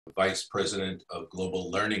Vice President of Global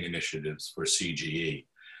Learning Initiatives for CGE.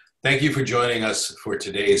 Thank you for joining us for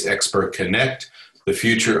today's Expert Connect, the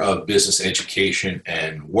future of business education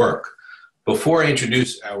and work. Before I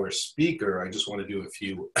introduce our speaker, I just want to do a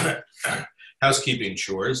few housekeeping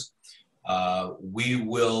chores. We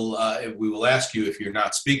will ask you, if you're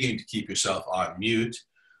not speaking, to keep yourself on mute.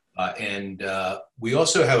 We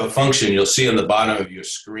also have a function you'll see on the bottom of your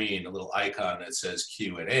screen, a little icon that says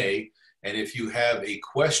Q&A. And if you have a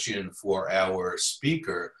question for our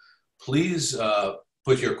speaker, please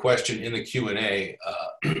put your question in the Q&A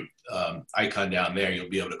icon down there. You'll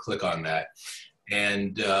be able to click on that.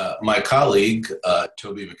 And my colleague,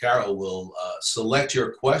 Toby McCarroll, will select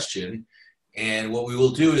your question. And what we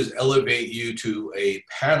will do is elevate you to a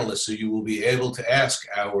panelist, so you will be able to ask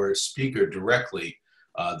our speaker directly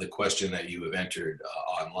the question that you have entered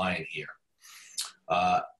online here.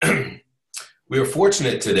 We are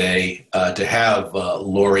fortunate today to have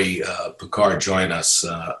Laurie Pickard join us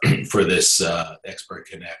for this Expert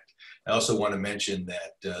Connect. I also want to mention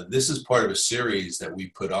that this is part of a series that we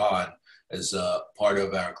put on as part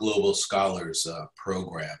of our Global Scholars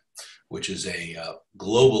program, which is a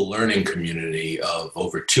global learning community of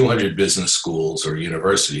over 200 business schools or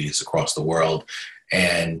universities across the world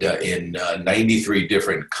and in 93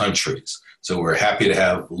 different countries. So we're happy to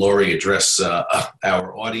have Laurie address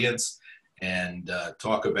our audience and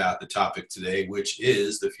talk about the topic today, which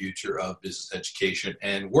is the future of business education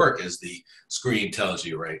and work, as the screen tells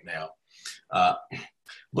you right now.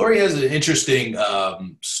 Laurie has an interesting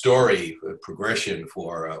story, progression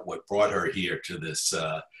for what brought her here to this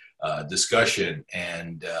discussion,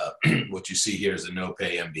 and what you see here is a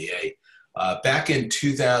no-pay MBA. Back in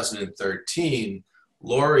 2013,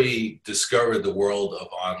 Laurie discovered the world of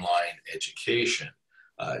online education.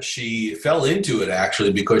 She fell into it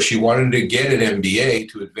actually because she wanted to get an MBA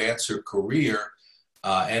to advance her career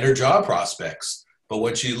and her job prospects. But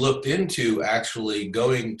when she looked into actually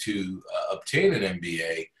going to obtain an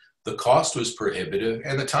MBA, the cost was prohibitive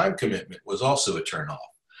and the time commitment was also a turnoff.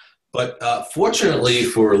 But fortunately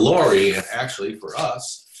for Laurie, and actually for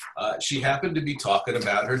us, she happened to be talking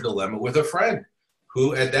about her dilemma with a friend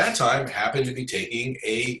who at that time happened to be taking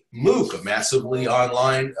a MOOC, a massively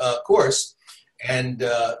online course, and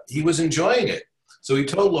he was enjoying it. So he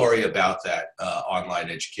told Laurie about that online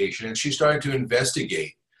education, and she started to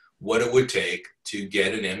investigate what it would take to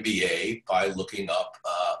get an MBA by looking up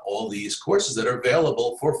all these courses that are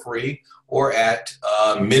available for free or at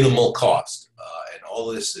minimal cost. And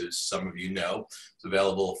all this, as some of you know, is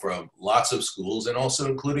available from lots of schools and also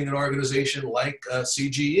including an organization like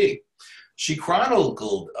CGE. She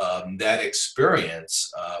chronicled that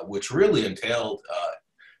experience, which really entailed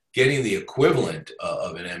getting the equivalent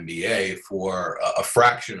of an MBA for a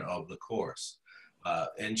fraction of the course.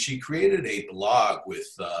 And she created a blog with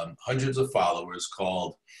hundreds of followers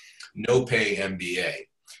called No Pay MBA.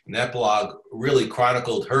 And that blog really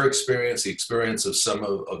chronicled her experience, the experience of some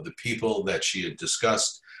of the people that she had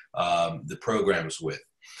discussed the programs with.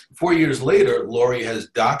 4 years later, Laurie has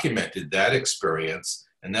documented that experience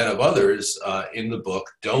and that of others in the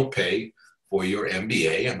book, Don't Pay for Your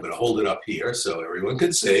MBA. I'm going to hold it up here so everyone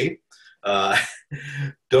can see.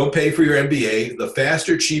 Don't Pay for Your MBA, the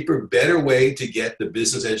faster, cheaper, better way to get the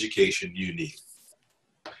business education you need.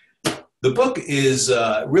 The book is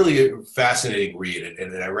really a fascinating read,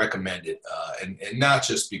 and I recommend it, and not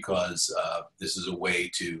just because this is a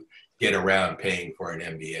way to get around paying for an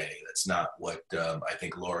MBA. That's not what I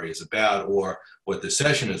think Laurie is about or what the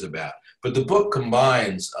session is about. But the book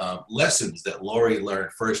combines lessons that Laurie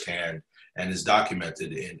learned firsthand and is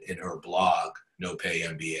documented in her blog, No Pay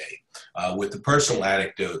MBA, with the personal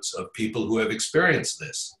anecdotes of people who have experienced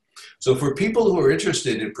this. So for people who are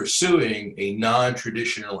interested in pursuing a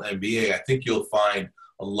non-traditional MBA, I think you'll find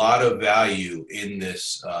a lot of value in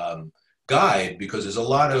this guide because there's a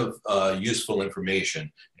lot of useful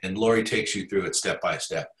information, and Laurie takes you through it step by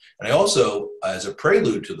step. And I also, as a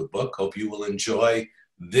prelude to the book, hope you will enjoy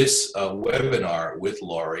this webinar with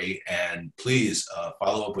Laurie, and please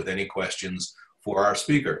follow up with any questions for our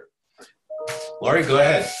speaker. Laurie, go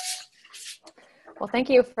ahead. Well, thank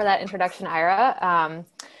you for that introduction, Ira.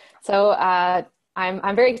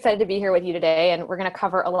 I'm very excited to be here with you today, and we're going to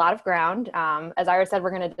cover a lot of ground. As Ira said,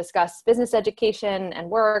 we're going to discuss business education and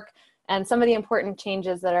work and some of the important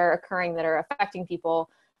changes that are occurring that are affecting people,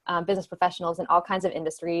 business professionals in all kinds of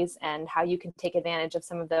industries, and how you can take advantage of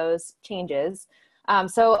some of those changes.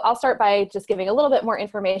 So I'll start by just giving a little bit more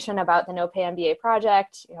information about the No Pay MBA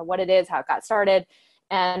project, what it is, how it got started,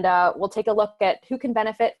 and we'll take a look at who can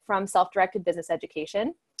benefit from self-directed business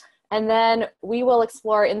education. And then we will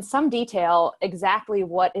explore in some detail exactly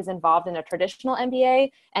what is involved in a traditional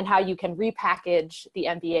MBA and how you can repackage the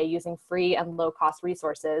MBA using free and low-cost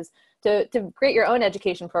resources to create your own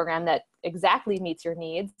education program that exactly meets your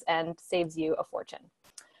needs and saves you a fortune.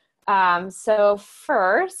 So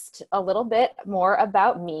first, a little bit more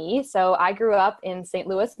about me. So I grew up in St.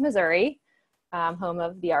 Louis, Missouri, home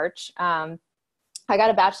of the Arch. I got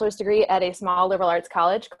a bachelor's degree at a small liberal arts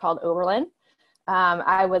college called Oberlin.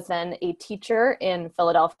 I was then a teacher in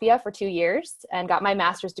Philadelphia for 2 years and got my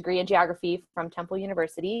master's degree in geography from Temple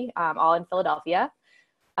University, all in Philadelphia.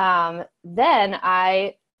 Then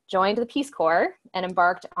I joined the Peace Corps and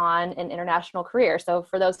embarked on an international career. So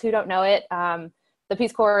for those who don't know it, the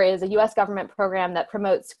Peace Corps is a US government program that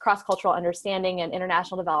promotes cross-cultural understanding and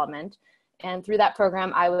international development. And through that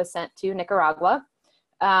program, I was sent to Nicaragua.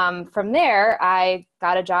 From there, I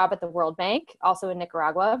got a job at the World Bank, also in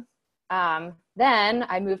Nicaragua. Then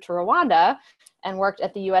I moved to Rwanda and worked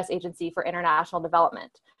at the US Agency for International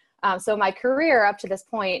Development. So my career up to this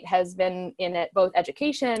point has been in both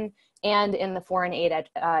education and in the foreign aid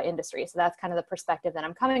industry. So that's kind of the perspective that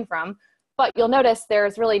I'm coming from. But you'll notice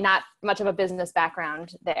there's really not much of a business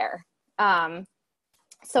background there.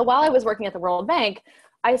 So while I was working at the World Bank,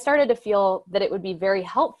 I started to feel that it would be very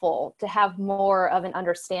helpful to have more of an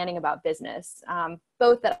understanding about business,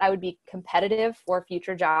 both that I would be competitive for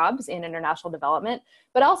future jobs in international development,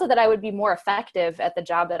 but also that I would be more effective at the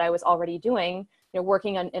job that I was already doing,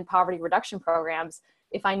 working in poverty reduction programs,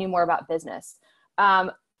 if I knew more about business.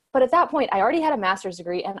 But at that point, I already had a master's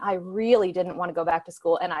degree and I really didn't want to go back to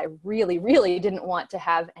school, and I really, really didn't want to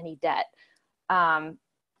have any debt.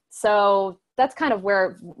 So that's kind of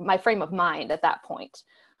where my frame of mind at that point.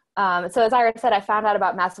 So as Ira said, I found out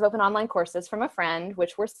about massive open online courses from a friend,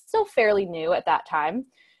 which were still fairly new at that time.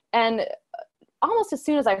 And almost as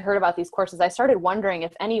soon as I heard about these courses, I started wondering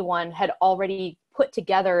if anyone had already put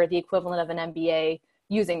together the equivalent of an MBA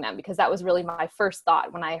using them, because that was really my first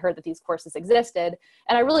thought when I heard that these courses existed.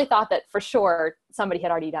 And I really thought that for sure somebody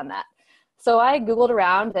had already done that. So I Googled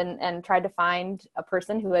around and tried to find a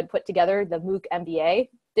person who had put together the MOOC MBA,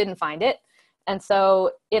 didn't find it. And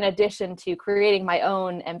so in addition to creating my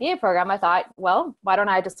own MBA program, I thought, well, why don't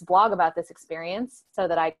I just blog about this experience so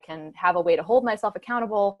that I can have a way to hold myself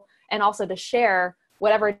accountable and also to share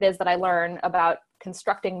whatever it is that I learn about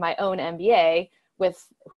constructing my own MBA with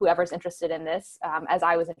whoever's interested in this, as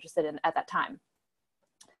I was interested in at that time.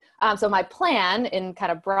 So my plan in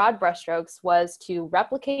kind of broad brushstrokes was to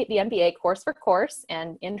replicate the MBA course for course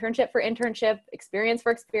and internship for internship, experience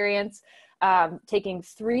for experience, taking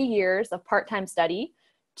 3 years of part-time study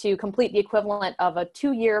to complete the equivalent of a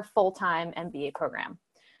 2-year full-time MBA program.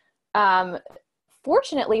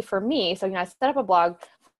 Fortunately for me, so I set up a blog.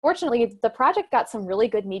 Fortunately, the project got some really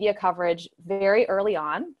good media coverage very early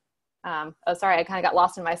on. Oh, sorry, I kind of got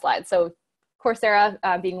lost in my slides. So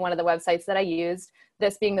Coursera being one of the websites that I used,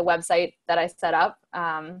 this being the website that I set up.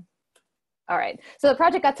 All right, so the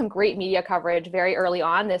project got some great media coverage very early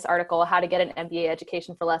on. This article, How to Get an MBA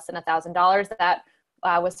Education for Less Than $1,000, that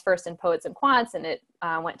was first in Poets and Quants, and it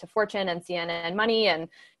went to Fortune and CNN Money and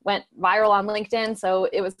went viral on LinkedIn. So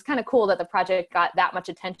it was kind of cool that the project got that much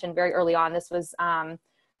attention very early on. This was one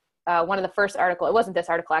of the first articles, it wasn't this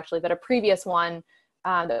article actually, but a previous one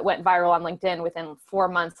that went viral on LinkedIn within 4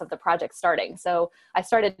 months of the project starting. So I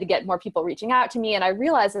started to get more people reaching out to me, and I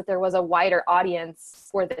realized that there was a wider audience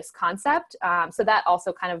for this concept. So that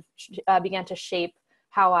also kind of began to shape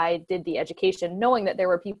how I did the education, knowing that there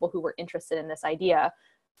were people who were interested in this idea.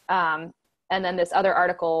 And then this other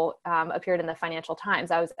article appeared in the Financial Times.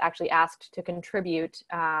 I was actually asked to contribute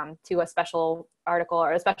to a special article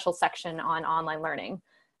or a special section on online learning,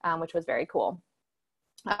 which was very cool.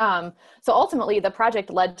 So ultimately, the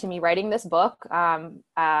project led to me writing this book.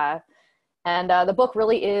 The book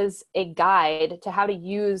really is a guide to how to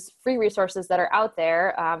use free resources that are out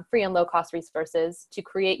there, free and low-cost resources, to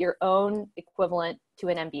create your own equivalent to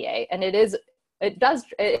an MBA. And it is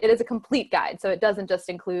a complete guide. So it doesn't just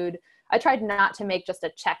include, I tried not to make just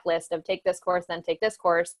a checklist of take this course, then take this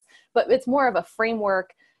course, but it's more of a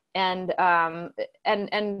framework, and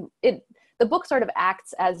the book sort of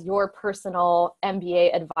acts as your personal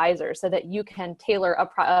MBA advisor so that you can tailor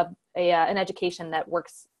an education that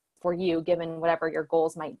works for you, given whatever your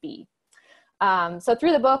goals might be. So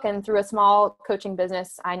through the book and through a small coaching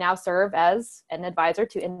business, I now serve as an advisor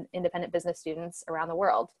to independent business students around the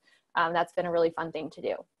world. That's been a really fun thing to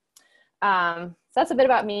do. So that's a bit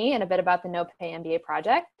about me and a bit about the No Pay MBA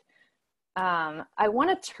project. I want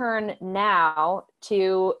to turn now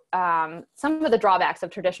to some of the drawbacks of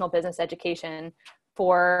traditional business education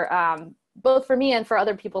for both for me and for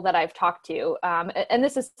other people that I've talked to. And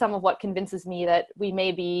this is some of what convinces me that we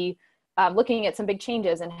may be looking at some big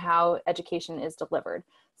changes in how education is delivered.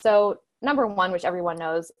 So number one, which everyone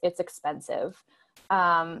knows, it's expensive.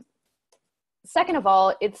 Second of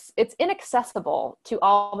all, it's inaccessible to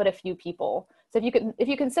all but a few people. So if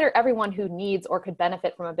you consider everyone who needs or could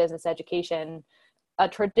benefit from a business education, a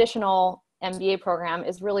traditional MBA program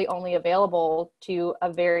is really only available to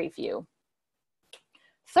a very few.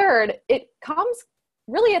 Third, it comes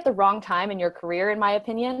really at the wrong time in your career, in my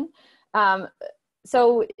opinion.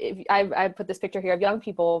 So I put this picture here of young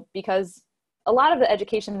people because a lot of the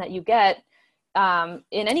education that you get in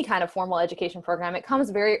any kind of formal education program, it comes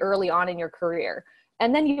very early on in your career.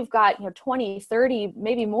 And then you've got 20, 30,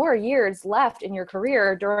 maybe more years left in your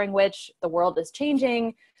career during which the world is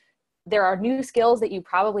changing. There are new skills that you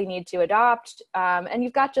probably need to adopt. And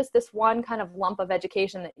you've got just this one kind of lump of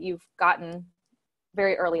education that you've gotten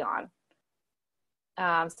very early on.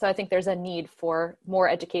 So I think there's a need for more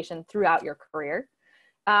education throughout your career.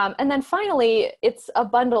 And then finally, it's a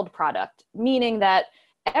bundled product, meaning that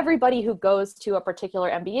everybody who goes to a particular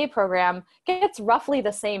MBA program gets roughly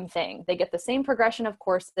the same thing. They get the same progression of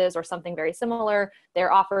courses or something very similar.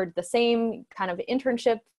 They're offered the same kind of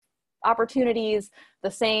internship opportunities,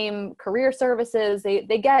 the same career services.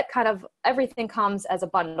 They get kind of everything comes as a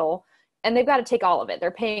bundle, and they've got to take all of it.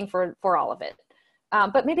 They're paying for all of it.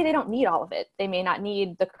 But maybe they don't need all of it. They may not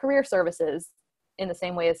need the career services in the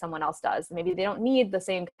same way as someone else does. Maybe they don't need the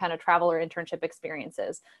same kind of travel or internship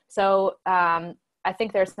experiences. So I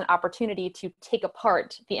think there's an opportunity to take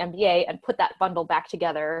apart the MBA and put that bundle back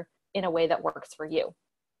together in a way that works for you.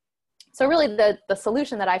 So really the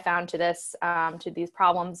solution that I found to this, to these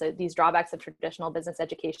problems, these drawbacks of traditional business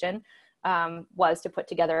education, was to put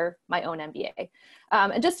together my own MBA.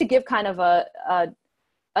 And just to give kind of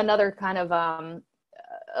another kind of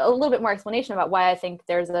a little bit more explanation about why I think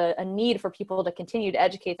there's a need for people to continue to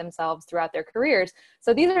educate themselves throughout their careers.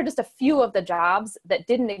 So these are just a few of the jobs that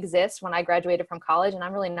didn't exist when I graduated from college, and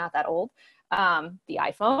I'm really not that old. The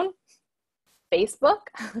iPhone, Facebook,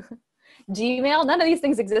 Gmail, none of these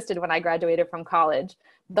things existed when I graduated from college.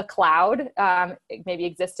 The cloud, it maybe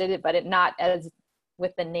existed, but not as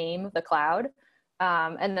with the name, the cloud.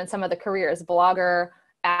 And then some of the careers, blogger,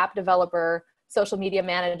 app developer, social media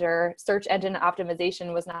manager, search engine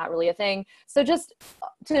optimization was not really a thing. So just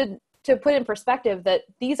to put in perspective that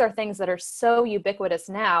these are things that are so ubiquitous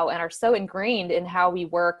now and are so ingrained in how we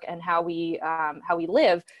work and how we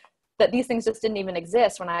live, that these things just didn't even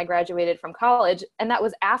exist when I graduated from college. And that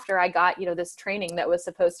was after I got, this training that was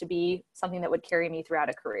supposed to be something that would carry me throughout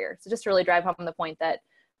a career. So just to really drive home the point that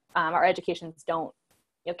our educations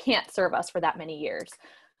can't serve us for that many years.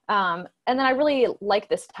 And then I really like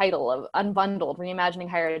this title of Unbundled, Reimagining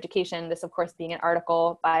Higher Education. This, of course, being an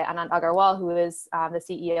article by Anand Agarwal, who is the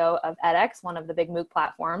CEO of edX, one of the big MOOC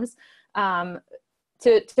platforms,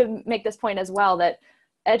 to make this point as well, that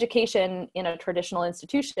education in a traditional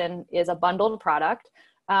institution is a bundled product,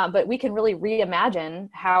 but we can really reimagine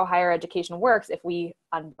how higher education works if we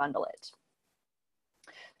unbundle it.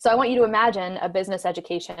 So I want you to imagine a business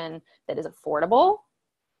education that is affordable,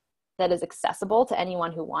 that is accessible to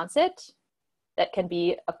anyone who wants it, that can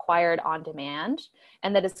be acquired on demand,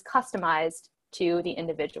 and that is customized to the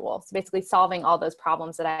individual. So basically solving all those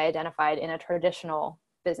problems that I identified in a traditional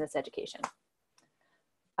business education.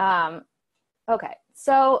 Okay,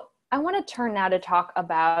 so I want to turn now to talk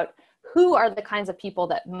about who are the kinds of people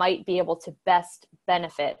that might be able to best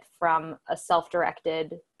benefit from a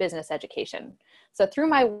self-directed business education. So through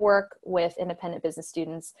my work with independent business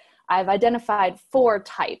students, I've identified 4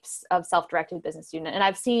 types of self-directed business student, and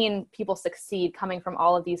I've seen people succeed coming from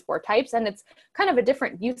all of these 4 types, and it's kind of a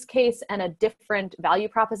different use case and a different value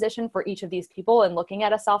proposition for each of these people in looking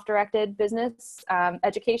at a self-directed business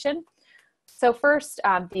education. So first,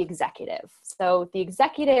 the executive. So the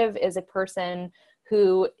executive is a person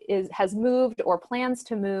who has moved or plans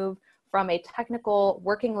to move from a technical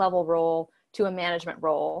working level role to a management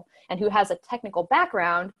role, and who has a technical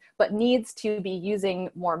background, but needs to be using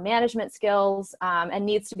more management skills and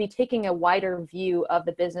needs to be taking a wider view of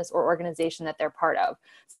the business or organization that they're part of.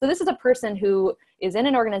 So this is a person who is in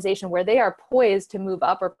an organization where they are poised to move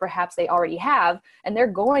up, or perhaps they already have, and they're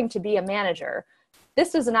going to be a manager.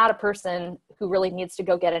 This is not a person who really needs to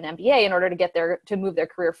go get an MBA in order to move their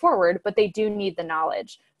career forward, but they do need the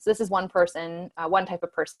knowledge. So this is one person, one type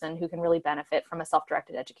of person who can really benefit from a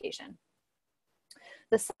self-directed education.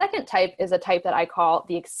 The second type is a type that I call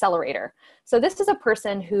the accelerator. So this is a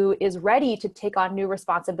person who is ready to take on new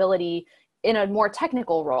responsibility in a more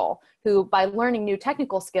technical role, who by learning new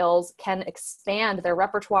technical skills can expand their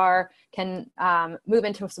repertoire, can move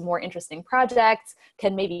into some more interesting projects,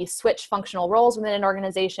 can maybe switch functional roles within an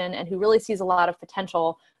organization, and who really sees a lot of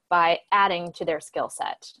potential by adding to their skill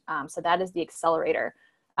set. So that is the accelerator.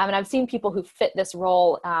 And I've seen people who fit this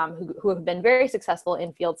role, who have been very successful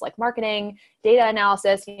in fields like marketing, data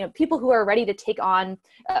analysis, people who are ready to take on,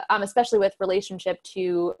 especially with relationship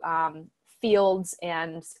to fields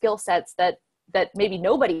and skill sets that maybe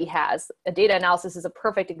nobody has. A data analysis is a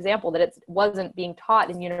perfect example that it wasn't being taught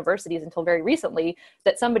in universities until very recently,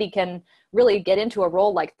 that somebody can really get into a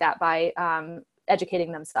role like that by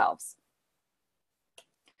educating themselves.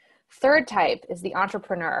 Third type is the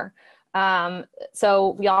entrepreneur.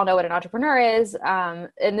 So we all know what an entrepreneur is,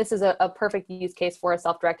 and this is a perfect use case for a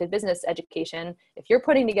self-directed business education. If you're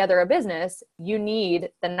putting together a business, you need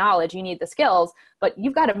the knowledge, you need the skills, but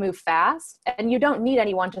you've got to move fast, and you don't need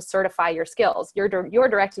anyone to certify your skills. You're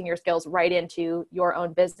directing your skills right into your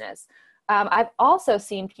own business. I've also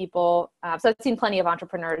seen people, so I've seen plenty of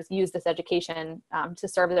entrepreneurs use this education to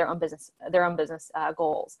serve their own business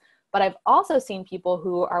goals. But I've also seen people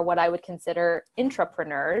who are what I would consider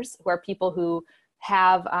intrapreneurs, who are people who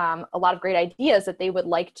have a lot of great ideas that they would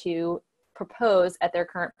like to propose at their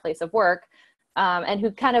current place of work, and who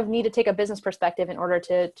kind of need to take a business perspective in order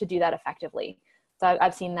to do that effectively. So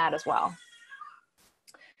I've seen that as well.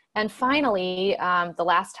 And finally, the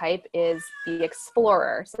last type is the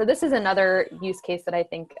explorer. So this is another use case that I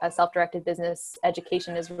think a self-directed business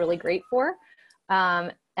education is really great for.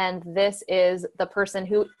 And this is the person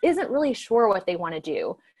who isn't really sure what they want to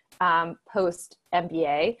do post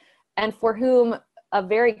MBA, and for whom a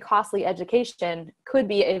very costly education could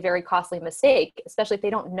be a very costly mistake, especially if they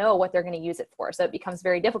don't know what they're going to use it for. So it becomes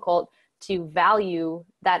very difficult to value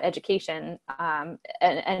that education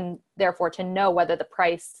and therefore to know whether the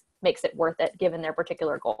price makes it worth it given their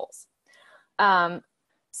particular goals.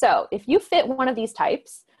 So if you fit one of these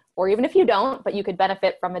types, or even if you don't, but you could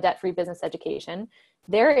benefit from a debt-free business education,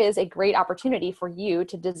 there is a great opportunity for you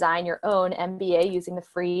to design your own MBA using the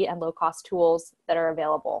free and low-cost tools that are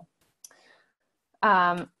available.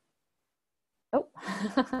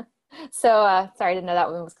 So sorry, I didn't know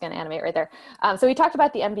that one was going to animate right there. So we talked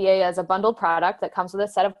about the MBA as a bundled product that comes with a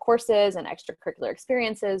set of courses and extracurricular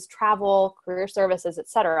experiences, travel, career services,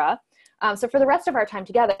 etc. So for the rest of our time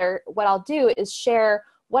together, what I'll do is share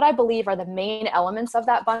what I believe are the main elements of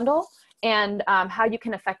that bundle, and how you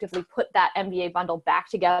can effectively put that MBA bundle back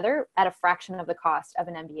together at a fraction of the cost of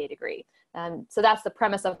an MBA degree. So that's the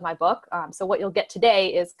premise of my book. So what you'll get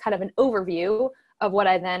today is kind of an overview of what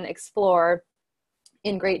I then explore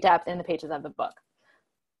in great depth in the pages of the book.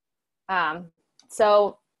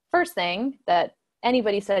 So first thing that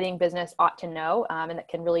anybody studying business ought to know, and that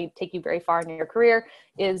can really take you very far in your career,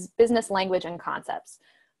 is business language and concepts.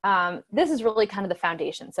 This is really kind of the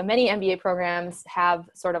foundation. So many MBA programs have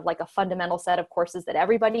sort of like a fundamental set of courses that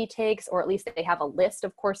everybody takes, or at least they have a list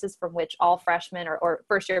of courses from which all freshmen or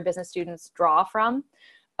first-year business students draw from.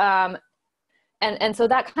 And so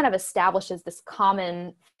that kind of establishes this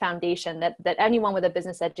common foundation that anyone with a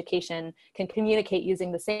business education can communicate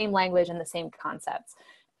using the same language and the same concepts.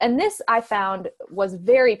 And this I found was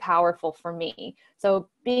very powerful for me. So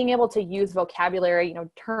being able to use vocabulary,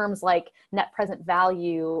 terms like net present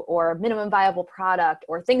value or minimum viable product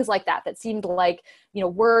or things like that, that seemed like,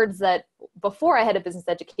 words that before I had a business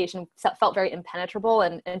education felt very impenetrable,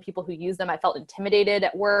 and people who use them, I felt intimidated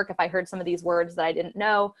at work if I heard some of these words that I didn't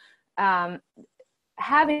know.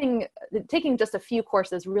 Taking just a few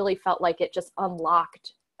courses really felt like it just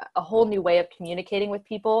unlocked a whole new way of communicating with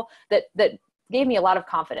people that gave me a lot of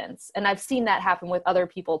confidence. And I've seen that happen with other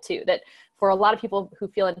people too, that for a lot of people who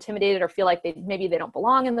feel intimidated or feel like maybe they don't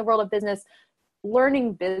belong in the world of business,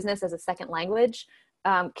 learning business as a second language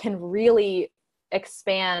can really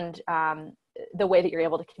expand the way that you're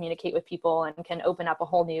able to communicate with people, and can open up a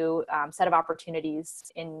whole new set of opportunities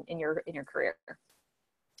in your career.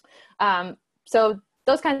 So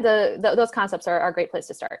those concepts are a great place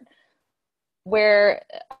to start. Where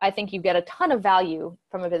I think you get a ton of value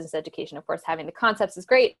from a business education. Of course, having the concepts is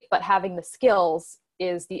great, but having the skills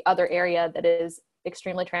is the other area that is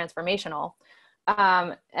extremely transformational.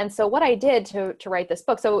 And so what I did to write this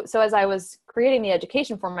book, so as I was creating the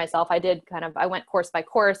education for myself, I went course by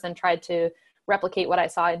course and tried to replicate what I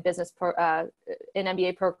saw in in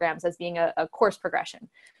MBA programs as being a course progression.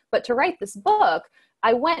 But to write this book,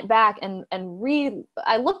 I went back and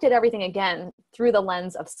I looked at everything again through the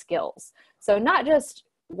lens of skills. So not just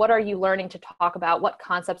what are you learning to talk about, what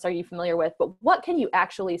concepts are you familiar with, but what can you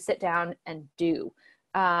actually sit down and do?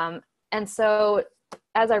 And so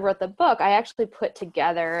as I wrote the book, I actually put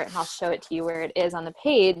together, and I'll show it to you where it is on the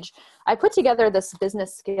page. I put together this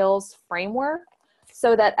business skills framework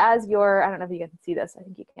so that as you're, I don't know if you can see this, I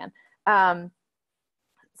think you can.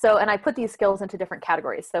 And I put these skills into different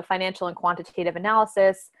categories. So financial and quantitative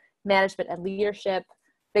analysis, management and leadership,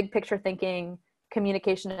 big picture thinking,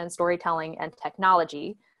 communication and storytelling, and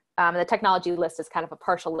technology. The technology list is kind of a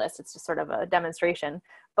partial list. It's just sort of a demonstration.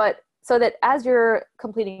 But so that as you're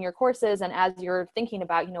completing your courses and as you're thinking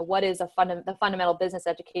about, what is the fundamental business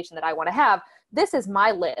education that I want to have, this is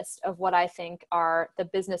my list of what I think are the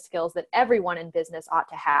business skills that everyone in business ought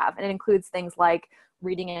to have. And it includes things like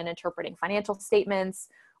reading and interpreting financial statements,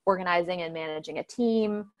 organizing and managing a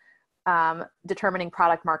team, determining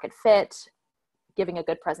product market fit, giving a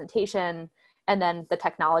good presentation, and then the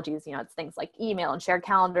technologies, it's things like email and shared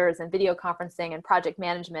calendars and video conferencing and project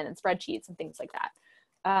management and spreadsheets and things like that.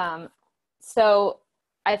 So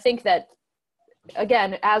I think that,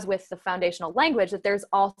 again, as with the foundational language, that there's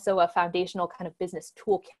also a foundational kind of business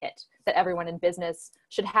toolkit that everyone in business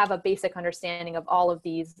should have a basic understanding of all of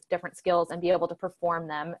these different skills and be able to perform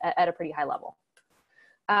them at a pretty high level.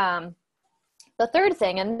 The third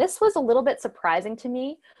thing, and this was a little bit surprising to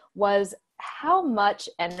me, was how much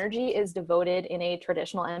energy is devoted in a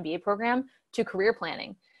traditional MBA program to career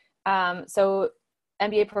planning. So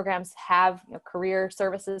MBA programs have career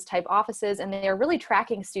services type offices, and they are really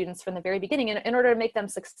tracking students from the very beginning. And in order to make them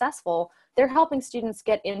successful, they're helping students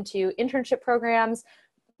get into internship programs,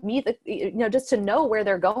 just to know where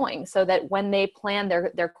they're going, so that when they plan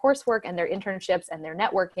their coursework and their internships and their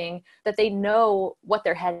networking, that they know what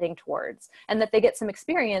they're heading towards, and that they get some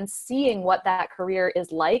experience seeing what that career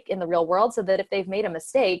is like in the real world, so that if they've made a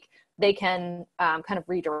mistake, they can kind of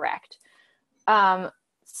redirect.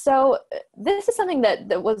 So this is something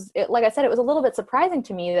that was, like I said, it was a little bit surprising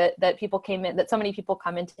to me that people came in, that so many people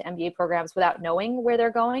come into MBA programs without knowing where they're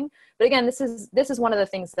going. But again, this is one of the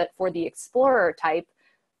things that for the explorer type,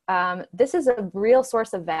 this is a real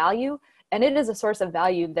source of value, and it is a source of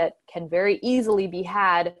value that can very easily be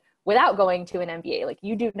had without going to an MBA. Like,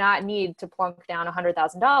 you do not need to plunk down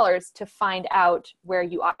 $100,000 to find out where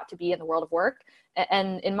you ought to be in the world of work.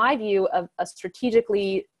 And in my view, a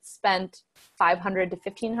strategically spent $500 to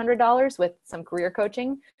 $1,500 with some career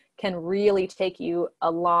coaching can really take you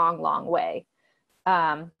a long, long way.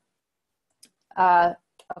 Okay,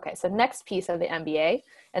 so next piece of the MBA,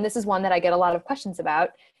 and this is one that I get a lot of questions about,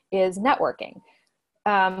 is networking.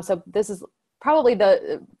 So this is probably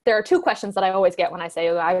there are two questions that I always get when I say,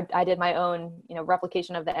 I did my own,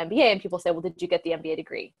 replication of the MBA, and people say, well, did you get the MBA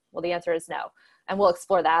degree? Well, the answer is no. And we'll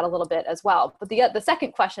explore that a little bit as well. But the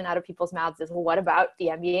second question out of people's mouths is, well, what about the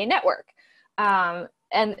MBA network?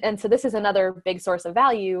 And so this is another big source of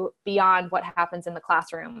value beyond what happens in the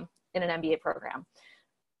classroom in an MBA program.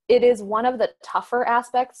 It is one of the tougher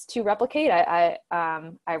aspects to replicate. I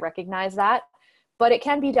recognize that, but it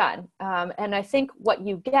can be done. And I think what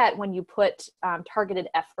you get when you put targeted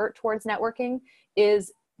effort towards networking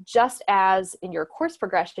is, just as in your course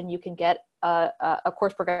progression, you can get a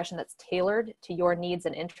course progression that's tailored to your needs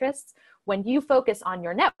and interests. When you focus on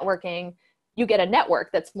your networking, you get a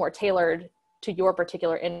network that's more tailored to your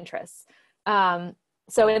particular interests.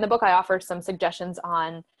 So in the book, I offer some suggestions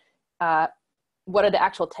on what are the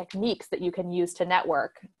actual techniques that you can use to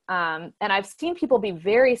network. And I've seen people be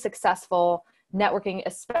very successful networking,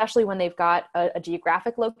 especially when they've got a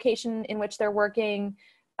geographic location in which they're working.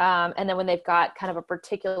 And then when they've got kind of a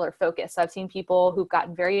particular focus. So I've seen people who've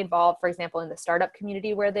gotten very involved, for example, in the startup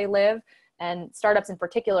community where they live, and startups in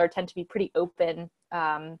particular tend to be pretty open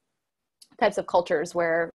types of cultures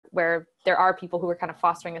where there are people who are kind of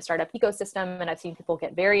fostering a startup ecosystem. And I've seen people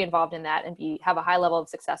get very involved in that and have a high level of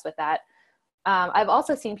success with that. I've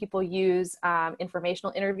also seen people use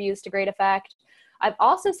informational interviews to great effect. I've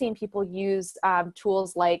also seen people use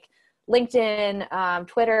tools like LinkedIn,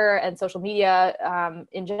 Twitter, and social media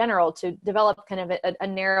in general to develop kind of a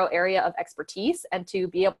narrow area of expertise, and to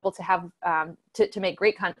be able to have to make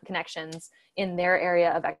great connections in their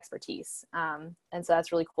area of expertise. And so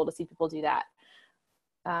that's really cool to see people do that.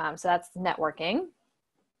 So that's networking.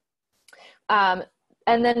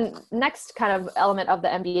 And then next kind of element of the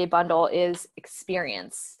MBA bundle is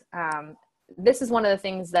experience. This is one of the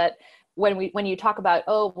things that when you talk about,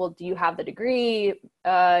 oh, well, do you have the degree?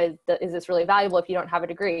 Is this really valuable if you don't have a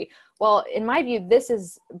degree? Well, in my view, this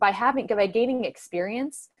is by gaining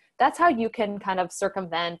experience, that's how you can kind of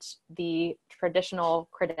circumvent the traditional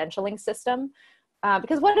credentialing system.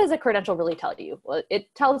 Because what does a credential really tell you? Well,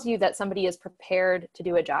 it tells you that somebody is prepared to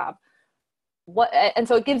do a job. And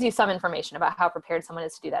so it gives you some information about how prepared someone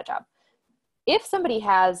is to do that job. If somebody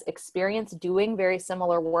has experience doing very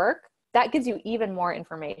similar work, that gives you even more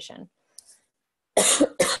information.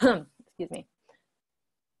 Excuse me.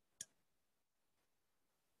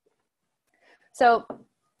 So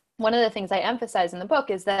one of the things I emphasize in the book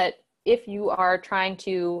is that if you are trying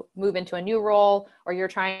to move into a new role, or you're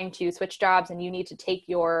trying to switch jobs and you need to take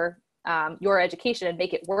your education and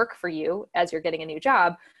make it work for you as you're getting a new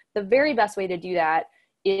job, the very best way to do that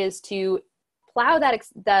is to plow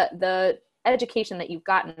the education that you've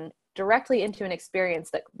gotten directly into an experience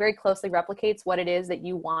that very closely replicates what it is that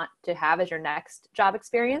you want to have as your next job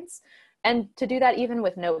experience. And to do that even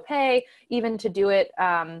with no pay, even to do it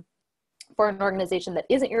for an organization that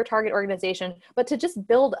isn't your target organization, but to just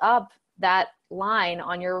build up that line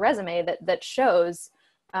on your resume that shows,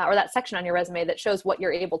 or that section on your resume that shows what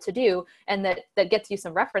you're able to do, and that gets you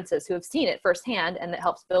some references who have seen it firsthand, and that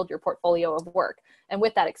helps build your portfolio of work. And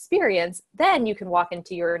with that experience, then you can walk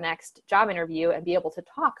into your next job interview and be able to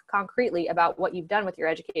talk concretely about what you've done with your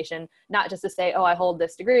education, not just to say, oh, I hold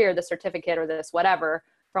this degree or this certificate or this whatever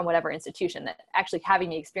from whatever institution. That actually having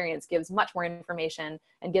the experience gives much more information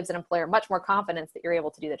and gives an employer much more confidence that you're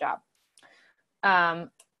able to do the job.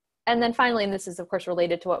 And then finally, and this is of course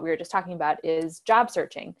related to what we were just talking about, is job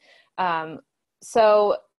searching.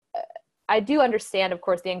 So I do understand, of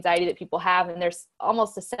course, the anxiety that people have, and there's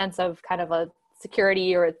almost a sense of kind of a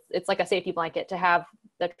security, or it's like a safety blanket to have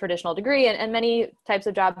the traditional degree, and many types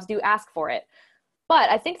of jobs do ask for it. But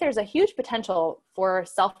I think there's a huge potential for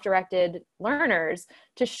self-directed learners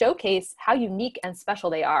to showcase how unique and special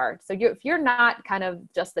they are. So if you're not kind of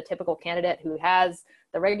just the typical candidate who has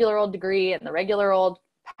the regular old degree and the regular old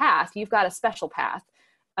path, you've got a special path,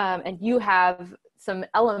 and you have some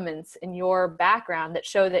elements in your background that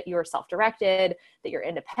show that you're self-directed, that you're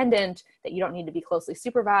independent, that you don't need to be closely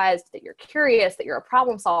supervised, that you're curious, that you're a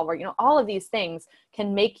problem solver. You know, all of these things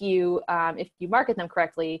can make you, if you market them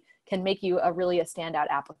correctly, can make you a standout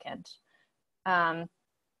applicant. And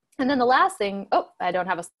then the last thing, I don't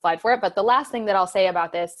have a slide for it, but the last thing that I'll say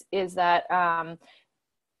about this is that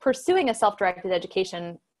pursuing a self-directed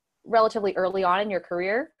education relatively early on in your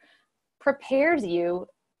career prepares you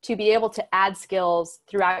to be able to add skills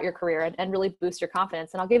throughout your career and really boost your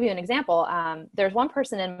confidence. And I'll give you an example. There's one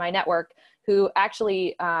person in my network who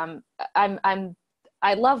actually, I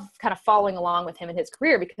love kind of following along with him in his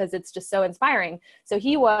career because it's just so inspiring. So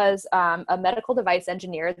he was a medical device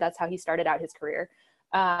engineer. That's how he started out his career.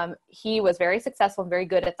 He was very successful and very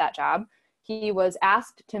good at that job. He was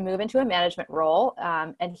asked to move into a management role,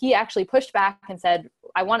 and he actually pushed back and said,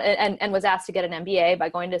 and was asked to get an MBA by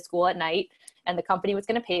going to school at night, and the company was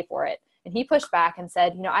going to pay for it. And he pushed back and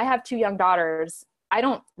said, you know, I have 2 young daughters. I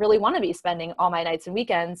don't really want to be spending all my nights and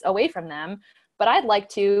weekends away from them, but I'd like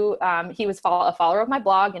to, he was a follower of my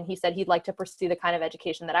blog, and he said he'd like to pursue the kind of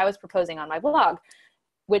education that I was proposing on my blog,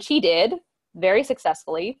 which he did very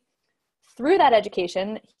successfully. Through that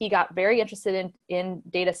education, he got very interested in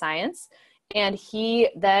data science, and he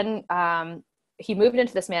then, he moved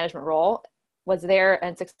into this management role, was there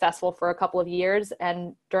and successful for a couple of years.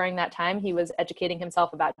 And during that time, he was educating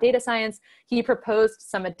himself about data science. He proposed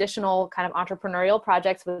some additional kind of entrepreneurial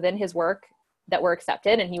projects within his work that were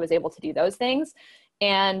accepted, and he was able to do those things.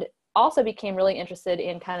 And also became really interested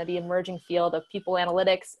in kind of the emerging field of people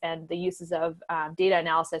analytics and the uses of data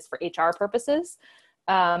analysis for HR purposes.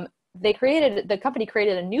 The company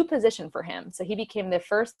created a new position for him. So he became the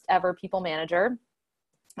first ever people manager,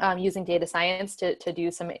 using data science to do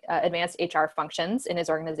some advanced HR functions in his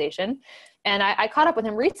organization. And I caught up with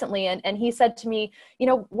him recently, and he said to me, you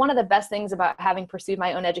know, one of the best things about having pursued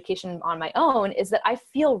my own education on my own is that I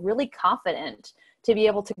feel really confident to be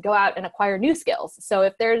able to go out and acquire new skills. So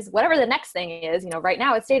if there's whatever the next thing is, you know, right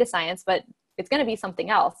now it's data science, but it's going to be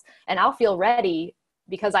something else, and I'll feel ready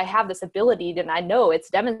because I have this ability, and I know it's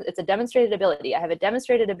a demonstrated ability. I have a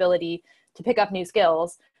demonstrated ability to pick up new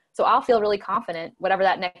skills. So I'll feel really confident, whatever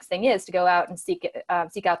that next thing is, to go out and seek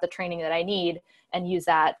out the training that I need and use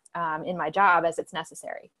that in my job as it's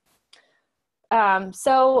necessary.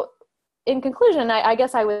 So in conclusion, I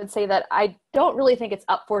guess I would say that I don't really think it's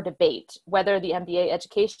up for debate whether the MBA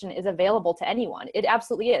education is available to anyone. It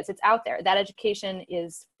absolutely is. It's out there. That education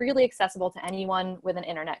is freely accessible to anyone with an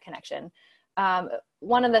internet connection.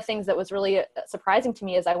 One of the things that was really surprising to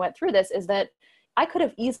me as I went through this is that I could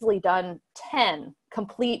have easily done 10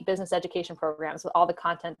 complete business education programs with all the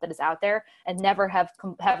content that is out there and never have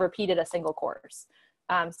repeated a single course.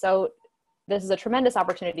 So this is a tremendous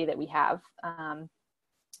opportunity that we have.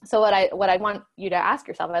 So what I want you to ask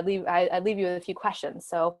yourself, I'd leave you with a few questions.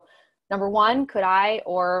 So number one, could I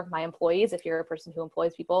or my employees, if you're a person who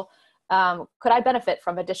employs people, could I benefit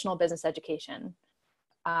from additional business education?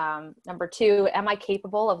 Number two, am I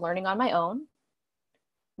capable of learning on my own?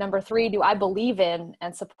 Number 3, do I believe in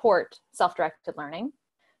and support self-directed learning?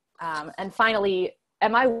 And finally,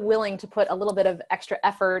 am I willing to put a little bit of extra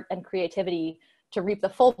effort and creativity to reap the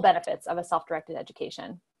full benefits of a self-directed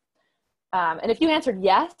education? And if you answered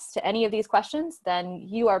yes to any of these questions, then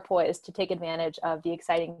you are poised to take advantage of the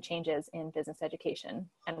exciting changes in business education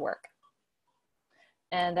and work.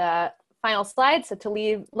 And final slide. So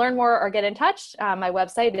to learn more or get in touch, my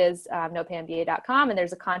website is nopayMBA.com, and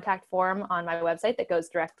there's a contact form on my website that goes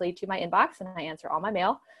directly to my inbox, and I answer all my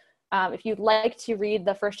mail. If you'd like to read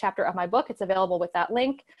the first chapter of my book, it's available with that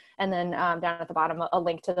link, and then down at the bottom, a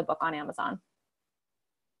link to the book on Amazon.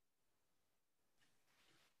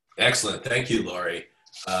 Excellent. Thank you, Laurie.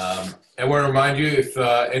 I want to remind you, if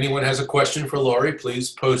anyone has a question for Laurie,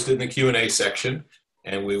 please post it in the Q&A section,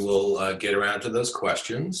 and we will get around to those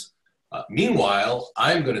questions. Meanwhile,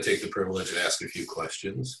 I'm going to take the privilege and ask a few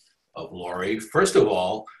questions of Laurie. First of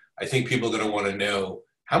all, I think people are going to want to know,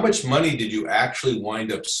 how much money did you actually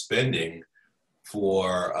wind up spending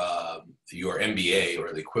for your MBA,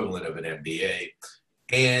 or the equivalent of an MBA?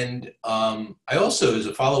 And I also, as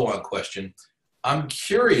a follow-on question, I'm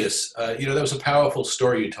curious, you know, that was a powerful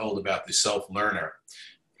story you told about the self-learner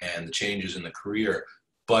and the changes in the career.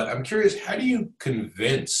 But I'm curious, how do you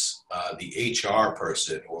convince the HR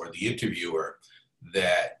person or the interviewer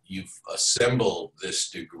that you've assembled this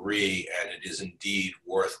degree and it is indeed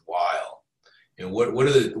worthwhile? You know, what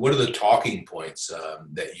are the talking points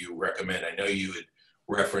that you recommend? I know you had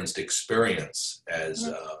referenced experience as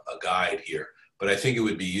a guide here, but I think it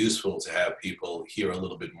would be useful to have people hear a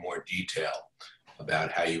little bit more detail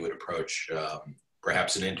about how you would approach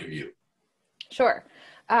perhaps an interview. Sure.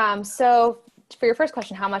 So for your first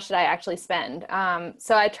question, how much did I actually spend?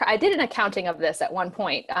 So I did an accounting of this at one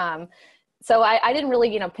point. So I didn't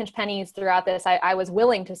really, pinch pennies throughout this. I was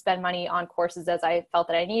willing to spend money on courses as I felt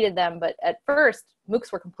that I needed them. But at first,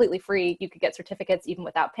 MOOCs were completely free. You could get certificates even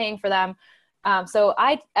without paying for them. So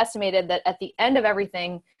I estimated that at the end of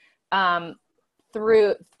everything,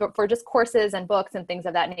 for just courses and books and things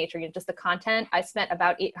of that nature, just the content, I spent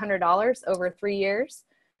about $800 over 3 years.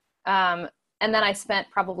 And then I spent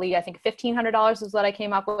probably, I think $1,500 is what I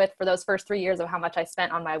came up with for those first 3 years of how much I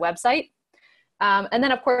spent on my website. And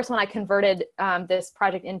then of course, when I converted this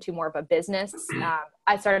project into more of a business,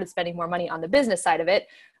 I started spending more money on the business side of it,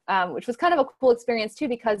 which was kind of a cool experience too,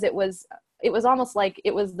 because it was almost like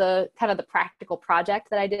it was the kind of the practical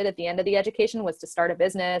project that I did at the end of the education, was to start a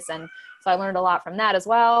business. And so I learned a lot from that as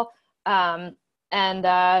well. And in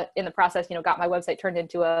the process, got my website turned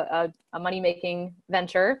into a money-making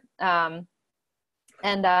venture.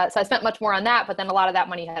 So I spent much more on that, but then a lot of that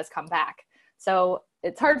money has come back. So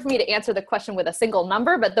it's hard for me to answer the question with a single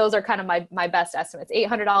number, but those are kind of my best estimates.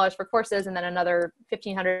 $800 for courses, and then another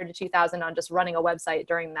 $1,500 to $2,000 on just running a website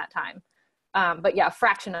during that time. But yeah, a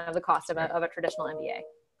fraction of the cost of a traditional MBA.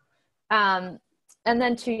 And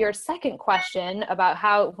then to your second question about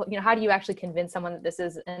how do you actually convince someone that this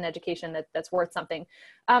is an education that's worth something?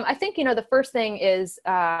 I think, the first thing is,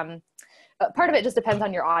 part of it just depends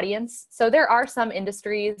on your audience. So there are some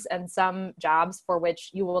industries and some jobs for which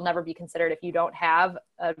you will never be considered if you don't have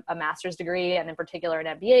a master's degree, and in particular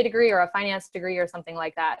an MBA degree or a finance degree or something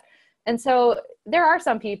like that. And so there are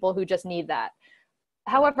some people who just need that.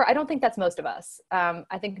 However, I don't think that's most of us.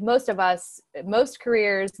 I think most of us, most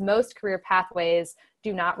career pathways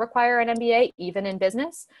do not require an MBA, even in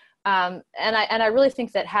business. And I really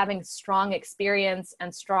think that having strong experience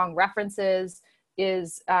and strong references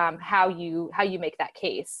is how you make that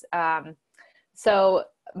case. So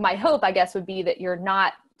my hope, I guess, would be that you're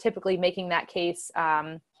not typically making that case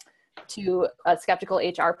to a skeptical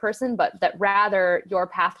HR person, but that rather your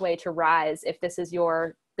pathway to rise, if this is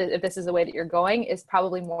the way that you're going, is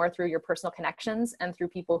probably more through your personal connections and through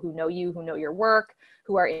people who know you, who know your work,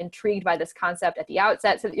 who are intrigued by this concept at the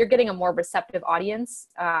outset, so that you're getting a more receptive audience.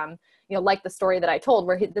 Like the story that I told,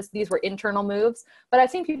 where these were internal moves, but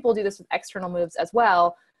I've seen people do this with external moves as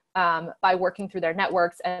well, by working through their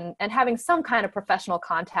networks and having some kind of professional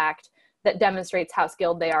contact that demonstrates how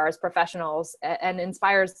skilled they are as professionals and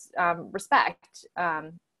inspires respect.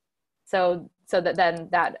 So that then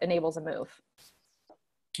that enables a move.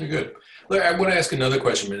 Very good. Look, I want to ask another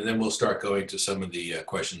question, and then we'll start going to some of the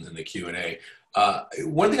questions in the Q&A.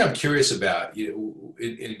 One thing I'm curious about,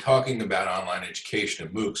 in talking about online education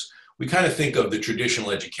and MOOCs, we kind of think of the traditional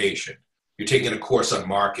education. You're taking a course on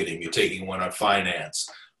marketing, you're taking one on finance.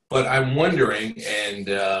 But I'm wondering, and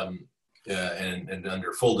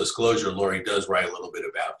under full disclosure, Laurie does write a little bit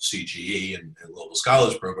about CGE and Global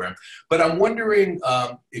Scholars Program. But I'm wondering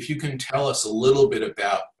if you can tell us a little bit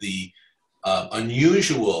about the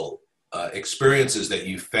unusual experiences that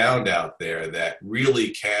you found out there that really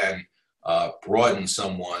can broaden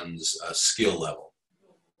someone's skill level?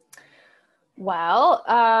 Well,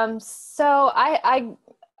 so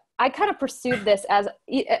I kind of pursued this as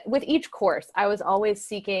with each course, I was always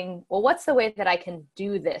seeking, well, what's the way that I can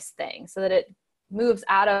do this thing so that it moves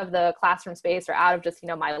out of the classroom space or out of just,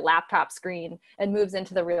 my laptop screen and moves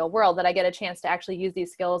into the real world, that I get a chance to actually use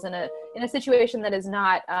these skills in a situation that is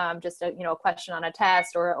not just a question on a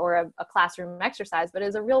test or a classroom exercise, but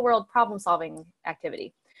is a real world problem solving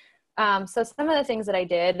activity. So some of the things that I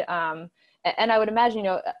did, and I would imagine,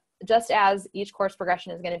 just as each course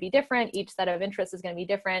progression is going to be different, each set of interests is going to be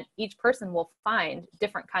different, each person will find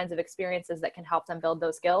different kinds of experiences that can help them build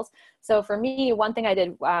those skills. So for me, one thing I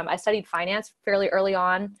did, I studied finance fairly early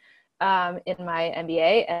on in my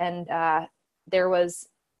MBA, and I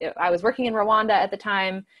was working in Rwanda at the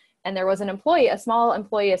time, and there was a small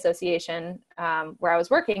employee association where I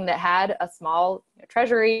was working that had a small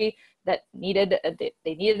treasury that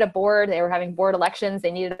they needed a board. They were having board elections. They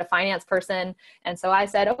needed a finance person. And so I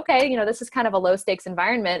said, okay, this is kind of a low stakes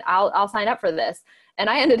environment. I'll sign up for this. And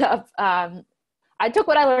I ended up, I took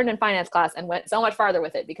what I learned in finance class and went so much farther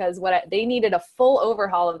with it, because they needed a full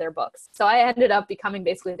overhaul of their books. So I ended up becoming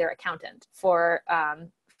basically their accountant for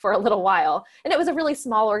a little while. And it was a really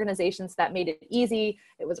small organization, so that made it easy.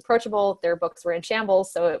 It was approachable. Their books were in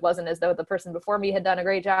shambles, so it wasn't as though the person before me had done a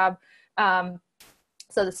great job.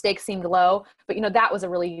 So the stakes seemed low, but that was a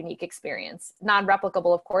really unique experience.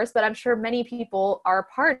 Non-replicable, of course, but I'm sure many people are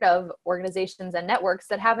part of organizations and networks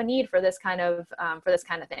that have a need for this kind of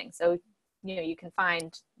thing. So you can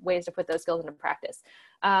find ways to put those skills into practice.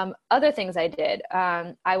 Other things I did,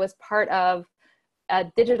 I was part of a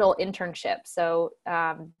digital internship. So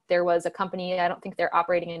there was a company, I don't think they're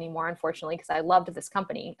operating anymore, unfortunately, because I loved this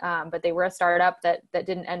company, but they were a startup that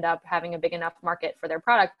didn't end up having a big enough market for their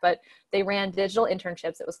product, but they ran digital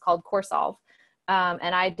internships. It was called CoreSolve.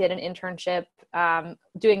 And I did an internship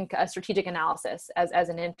doing a strategic analysis as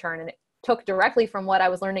an intern, and it took directly from what I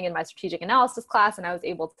was learning in my strategic analysis class, and I was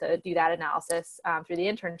able to do that analysis through the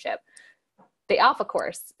internship. The Alpha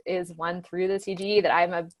course is one through the CGE that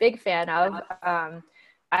I'm a big fan of.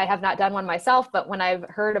 I have not done one myself, but when I've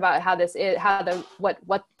heard about how this is, what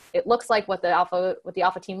it looks like, what the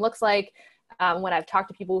Alpha team looks like, when I've talked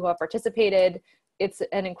to people who have participated, it's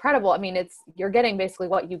an incredible. You're getting basically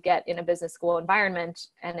what you get in a business school environment,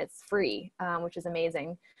 and it's free, which is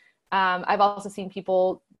amazing. I've also seen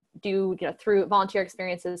people do, through volunteer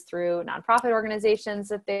experiences through nonprofit organizations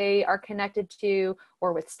that they are connected to,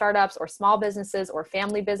 or with startups or small businesses or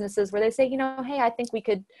family businesses, where they say, hey, I think we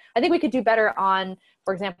could do better on,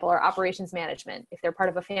 for example, our operations management. If they're part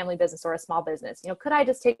of a family business or a small business, could I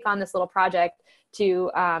just take on this little project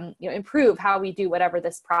to, improve how we do whatever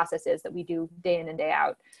this process is that we do day in and day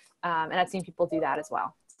out. And I've seen people do that as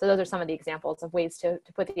well. So those are some of the examples of ways to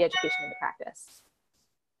put the education into practice.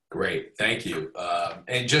 Great, thank you.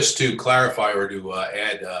 And just to clarify or to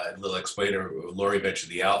add a little explainer, Laurie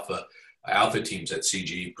mentioned the Alpha teams that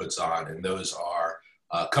CGE puts on, and those are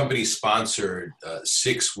company-sponsored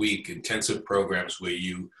 6-week intensive programs where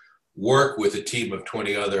you work with a team of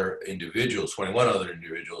 21 other individuals from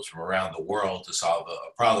around the world to solve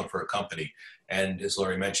a problem for a company. And as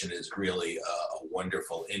Laurie mentioned, is really a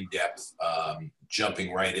wonderful, in-depth,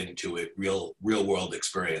 jumping right into it, real world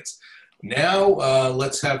experience. Now,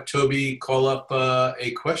 let's have Toby call up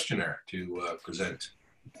a questioner to present.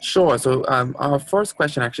 Sure. So our first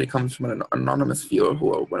question actually comes from an anonymous viewer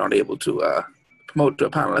who we're not able to promote to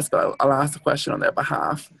a panelist, but I'll ask the question on their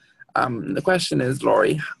behalf. The question is,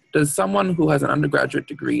 Laurie, does someone who has an undergraduate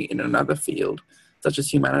degree in another field, such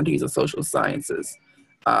as humanities or social sciences,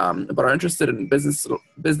 but are interested in business,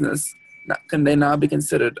 can they now be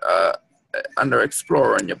considered under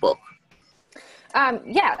Explorer in your book?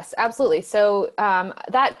 Yes, absolutely. So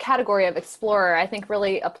that category of explorer, I think,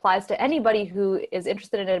 really applies to anybody who is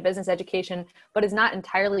interested in a business education, but is not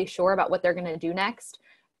entirely sure about what they're going to do next.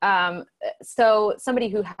 So somebody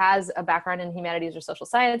who has a background in humanities or social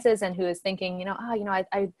sciences and who is thinking,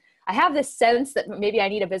 I have this sense that maybe I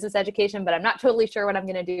need a business education, but I'm not totally sure what I'm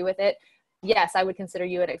going to do with it. Yes, I would consider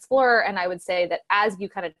you an explorer. And I would say that as you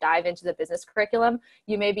kind of dive into the business curriculum,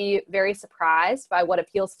 you may be very surprised by what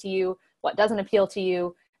appeals to you, what doesn't appeal to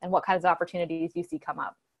you, and what kinds of opportunities you see come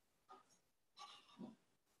up.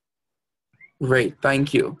 Great,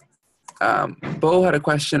 thank you. Bo had a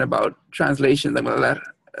question about translations. I'm going to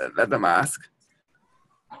let them ask.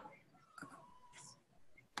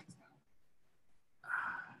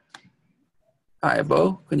 Hi,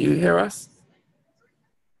 Bo, can you hear us?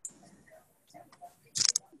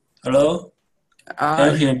 Hello?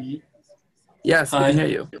 Can you hear me? Yes, Hi. we can hear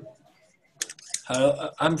you.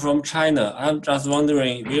 I'm from China. I'm just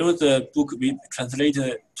wondering, will the book be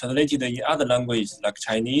translated in other languages like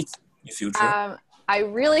Chinese in future? I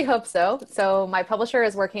really hope so. So my publisher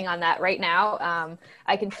is working on that right now.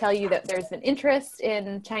 I can tell you that there's been interest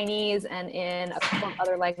in Chinese and in a couple of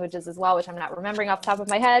other languages as well, which I'm not remembering off the top of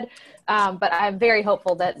my head. But I'm very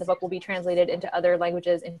hopeful that the book will be translated into other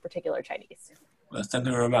languages, in particular Chinese. Well, thank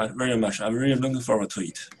you very much. Very much. I'm really looking forward to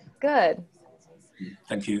it. Good.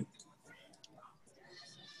 Thank you.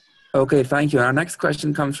 Okay, thank you. Our next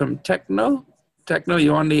question comes from Techno. Techno,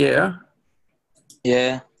 you on the air?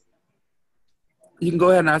 Yeah. You can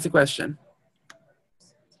go ahead and ask the question.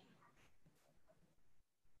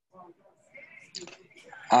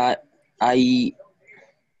 Hey.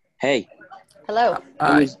 Hello.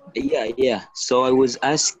 Yeah. So I was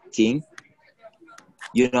asking,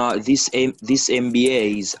 you know, these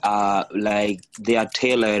MBAs are like, they are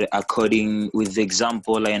tailored according with the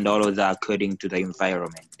example and all of that according to the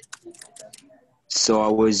environment. So I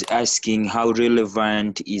was asking, how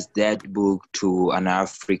relevant is that book to an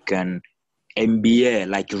African MBA,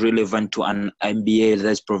 like relevant to an MBA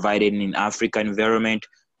that's provided in African environment?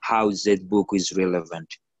 How is that book is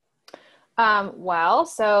relevant? Well,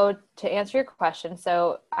 so to answer your question,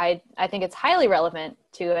 so I think it's highly relevant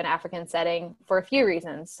to an African setting for a few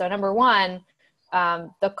reasons. So number one,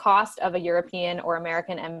 the cost of a European or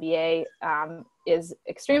American MBA is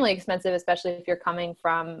extremely expensive, especially if you're coming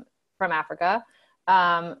from Africa.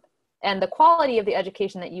 And the quality of the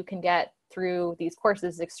education that you can get through these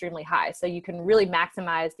courses is extremely high. So you can really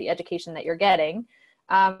maximize the education that you're getting.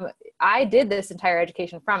 I did this entire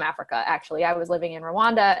education from Africa, actually. I was living in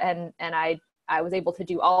Rwanda and I was able to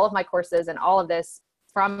do all of my courses and all of this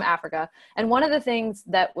from Africa. And one of the things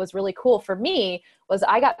that was really cool for me was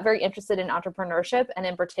I got very interested in entrepreneurship and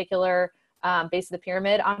in particular, base of the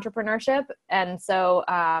pyramid entrepreneurship. And so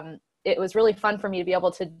it was really fun for me to be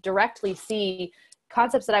able to directly see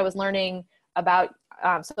concepts that I was learning about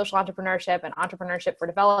social entrepreneurship and entrepreneurship for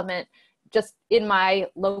development just in my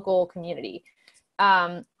local community.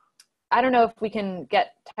 I don't know if we can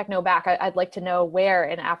get Techno back. I'd like to know where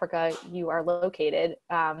in Africa you are located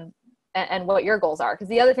and what your goals are. Because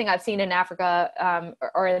the other thing I've seen in Africa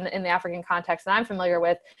or in the African context that I'm familiar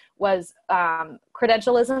with was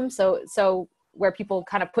credentialism. So where people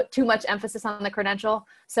kind of put too much emphasis on the credential.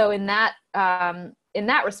 So in that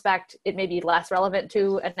respect, it may be less relevant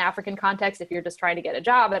to an African context if you're just trying to get a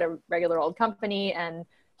job at a regular old company and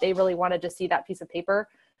they really wanted to see that piece of paper.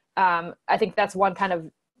 I think that's one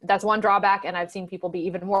drawback, and I've seen people be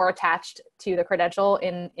even more attached to the credential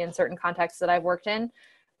in certain contexts that I've worked in.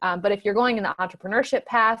 But if you're going in the entrepreneurship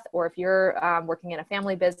path, or if you're working in a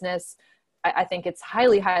family business, I think it's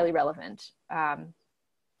highly, highly relevant.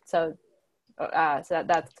 So that's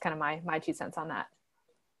kind of my 2 cents on that.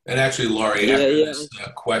 And actually, Laurie, after this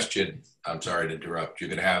question, I'm sorry to interrupt, you're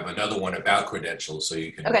going to have another one about credentials, so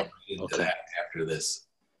you can go into that after this.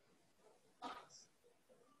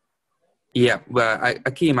 Yeah, well,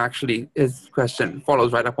 Akeem, actually, his question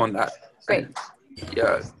follows right up on that. Great.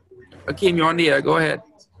 Yeah. Akeem, you're on the air. Go ahead.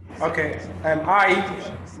 Okay.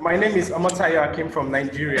 Hi, my name is Omotayo Akeem from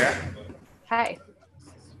Nigeria. Hi.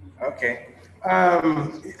 Okay.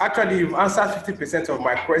 Actually, you've answered 50% of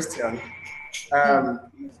my question.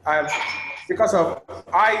 Because of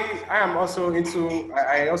I am also into,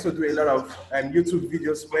 I also do a lot of YouTube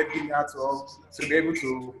videos, webinars to be able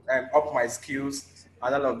to up my skills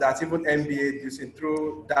and all of that, even MBA using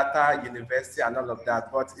through data, university and all of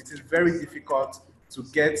that. But it is very difficult to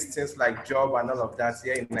get things like job and all of that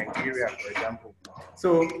here in Nigeria, for example.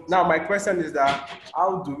 So now my question is that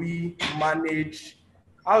how do we manage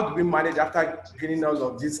after gaining all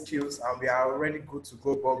of these skills and we are already good to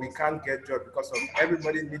go, but we can't get job because of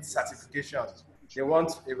everybody needs certification. They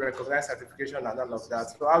want a recognized certification and all of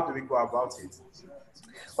that. So how do we go about it?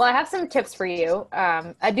 Well, I have some tips for you.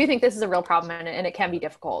 I do think this is a real problem and it can be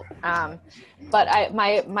difficult. But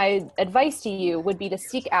my advice to you would be to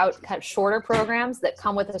seek out kind of shorter programs that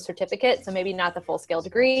come with a certificate. So maybe not the full scale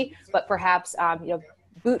degree, but perhaps,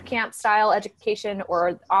 boot camp style education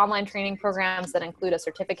or online training programs that include a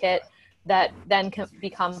certificate that then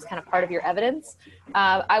becomes kind of part of your evidence.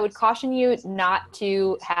 I would caution you not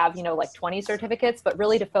to have, like 20 certificates, but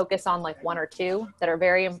really to focus on like 1 or 2 that are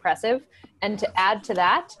very impressive, and to add to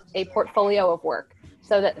that a portfolio of work,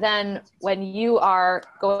 so that then when you are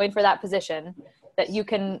going for that position, that you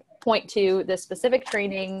can point to this specific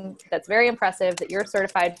training that's very impressive that you're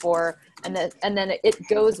certified for, and then it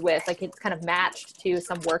goes with, like, it's kind of matched to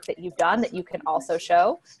some work that you've done that you can also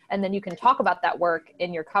show, and then you can talk about that work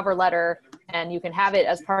in your cover letter, and you can have it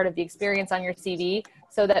as part of the experience on your CV,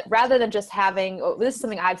 so that rather than just having, this is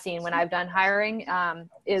something I've seen when I've done hiring,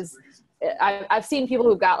 is I've seen people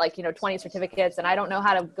who've got, like, 20 certificates, and I don't know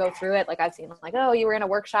how to go through it. Like, I've seen, like, oh, you were in a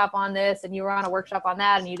workshop on this, and you were on a workshop on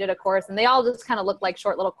that, and you did a course, and they all just kind of look like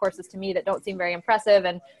short little courses to me that don't seem very impressive.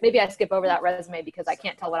 And maybe I skip over that resume because I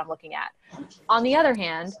can't tell what I'm looking at. On the other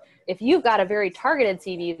hand, if you've got a very targeted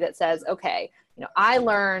CV that says, okay, I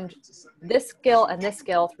learned this skill and this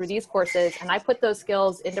skill through these courses, and I put those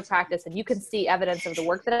skills into practice, and you can see evidence of the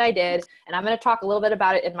work that I did, and I'm going to talk a little bit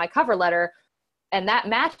about it in my cover letter, and that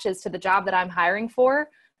matches to the job that I'm hiring for,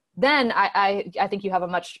 then I think you have a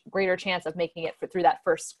much greater chance of making it through that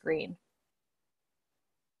first screen.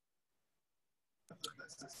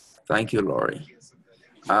 Thank you, Laurie.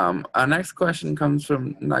 Our next question comes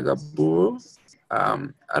from Nagaburu.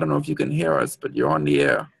 I don't know if you can hear us, but you're on the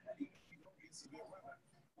air.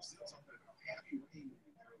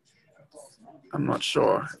 I'm not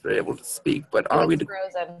sure if they're able to speak, but I'll read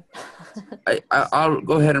frozen. I'll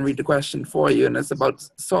go ahead and read the question for you, and it's about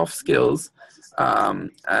soft skills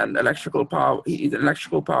and electrical power. He's an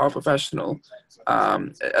electrical power professional.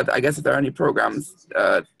 I guess if there are any programs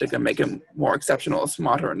that can make him more exceptional or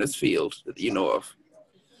smarter in this field that you know of.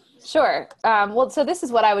 Sure. Well, so this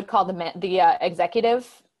is what I would call the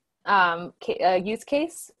executive use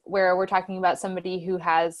case, where we're talking about somebody who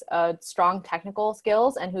has strong technical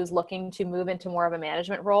skills and who's looking to move into more of a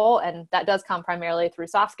management role. And that does come primarily through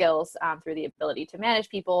soft skills, through the ability to manage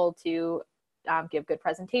people, to give good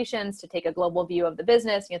presentations, to take a global view of the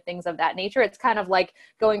business, things of that nature. It's kind of like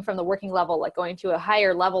going from the working level, like going to a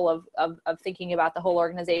higher level of thinking about the whole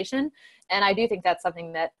organization. And I do think that's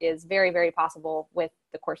something that is very, very possible with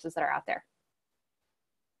the courses that are out there.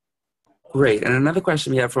 Great. And another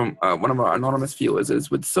question we have from one of our anonymous viewers is,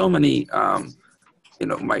 with so many,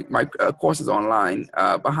 my courses online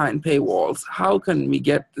behind paywalls, how can we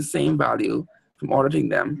get the same value from auditing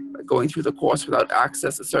them, going through the course without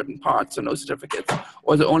access to certain parts or no certificates?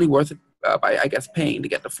 Or is it only worth it by, I guess, paying to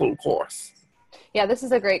get the full course? Yeah, this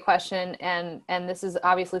is a great question. And this is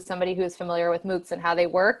obviously somebody who is familiar with MOOCs and how they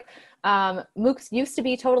work. MOOCs used to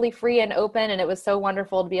be totally free and open, and it was so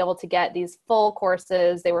wonderful to be able to get these full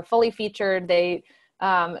courses. They were fully featured. They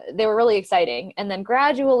were really exciting. And then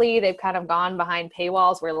gradually they've kind of gone behind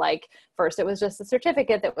paywalls, where, like, first it was just a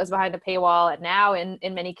certificate that was behind a paywall. And now in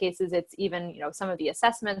many cases, it's even, some of the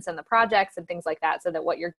assessments and the projects and things like that, so that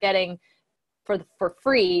what you're getting for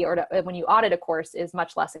free or when you audit a course is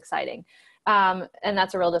much less exciting. And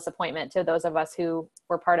that's a real disappointment to those of us who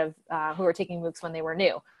were part of, who were taking MOOCs when they were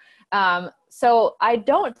new. So I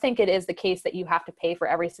don't think it is the case that you have to pay for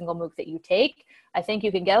every single MOOC that you take. I think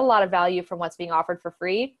you can get a lot of value from what's being offered for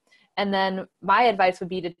free. And then my advice would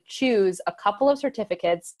be to choose a couple of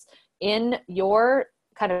certificates in your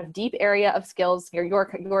kind of deep area of skills,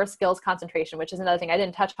 your skills concentration, which is another thing. I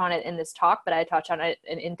didn't touch on it in this talk, but I touch on it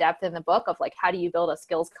in depth in the book of, like, how do you build a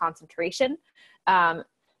skills concentration?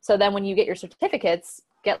 So then when you get your certificates,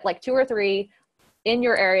 get like 2 or 3 in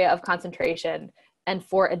your area of concentration, and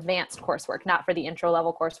for advanced coursework, not for the intro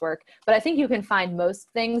level coursework. But I think you can find most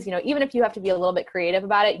things, even if you have to be a little bit creative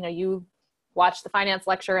about it, you watch the finance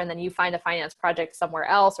lecture and then you find a finance project somewhere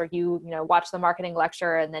else, or you watch the marketing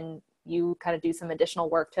lecture and then you kind of do some additional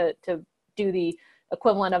work to do the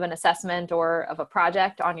equivalent of an assessment or of a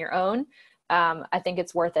project on your own. I think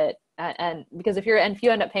it's worth it. And because if you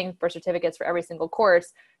end up paying for certificates for every single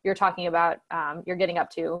course, you're talking about, you're getting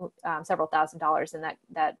up to several $1,000s, and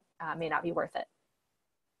that may not be worth it.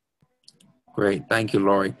 Great. Thank you,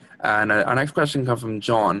 Laurie. And our next question comes from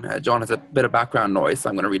John. John has a bit of background noise, so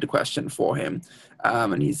I'm going to read the question for him.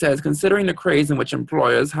 And he says, considering the craze in which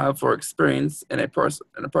employers have for experience in a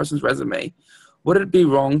person's resume, would it be a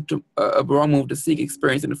wrong move to seek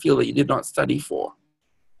experience in a field that you did not study for?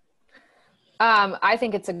 I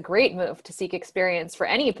think it's a great move to seek experience for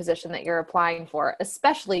any position that you're applying for,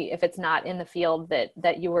 especially if it's not in the field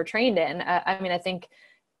that you were trained in. I think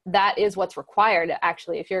that is what's required,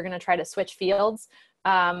 actually, if you're going to try to switch fields.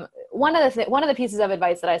 One of the pieces of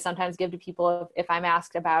advice that I sometimes give to people if I'm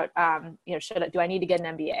asked about, do I need to get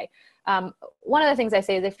an MBA? One of the things I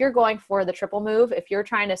say is, if you're going for the triple move, if you're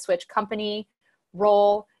trying to switch company,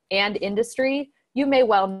 role, and industry, you may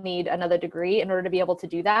well need another degree in order to be able to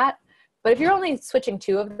do that. But if you're only switching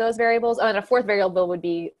 2 of those variables, and a 4th variable would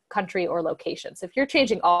be country or location. So if you're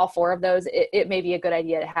changing all 4 of those, it may be a good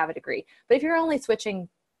idea to have a degree. But if you're only switching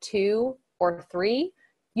 2 or 3,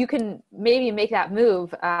 you can maybe make that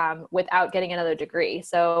move without getting another degree.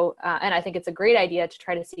 So, and I think it's a great idea to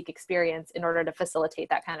try to seek experience in order to facilitate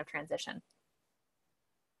that kind of transition.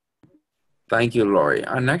 Thank you, Laurie.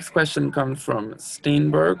 Our next question comes from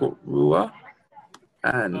Steinberg Rua,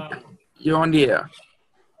 and you're on the air.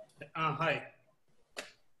 Hi.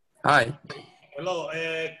 Hi. Hello.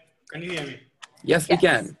 Can you hear me? Yes, we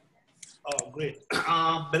can. Oh, great.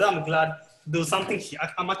 But I'm glad there's something here.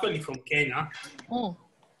 I'm actually from Kenya. Mm.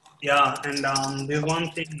 Yeah, and there's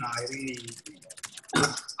one thing I really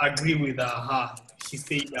agree with her. She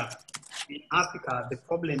said in Africa, the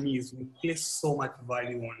problem is we place so much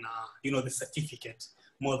value on, the certificate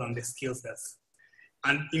more than the skill sets.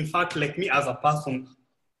 And in fact, like me as a person,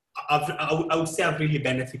 I would say I've really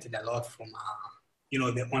benefited a lot from,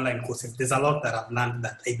 the online courses. There's a lot that I've learned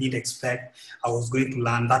that I didn't expect I was going to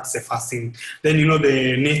learn. That's the first thing. Then,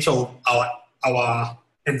 the nature of our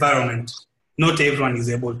environment. Not everyone is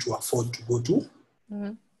able to afford to go to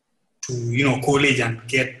college and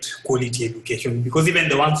get quality education, because even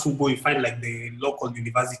the ones who go, you find like the local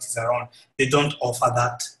universities around, they don't offer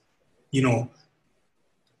that,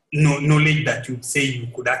 knowledge that you'd say you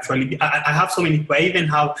could actually be. I have so many people. I even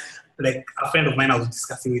have like a friend of mine I was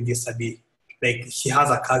discussing with yesterday. Like she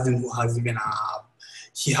has a cousin who has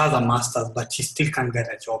she has a master's, but she still can't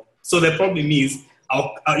get a job. So the problem is,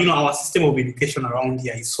 our system of education around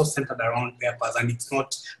here is so centered around papers, and it's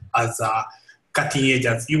not as cutting edge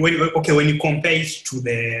as when you compare it to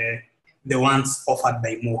the ones offered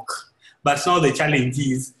by MOOC. But now the challenge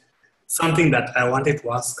is something that I wanted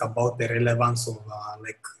to ask about the relevance of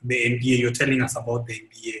like the MBA. You're telling us about the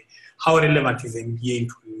MBA. How relevant is MBA,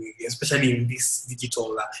 especially in this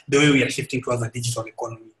digital, the way we are shifting towards a digital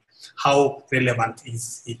economy? How relevant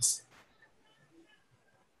is it?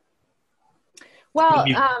 Well,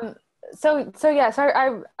 so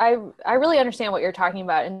I really understand what you're talking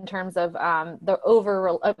about in terms of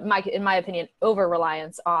the in my opinion, over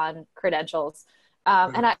reliance on credentials.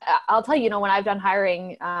 And I'll tell you, when I've done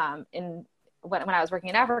hiring when I was working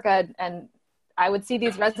in Africa, and I would see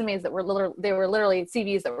these resumes that were literally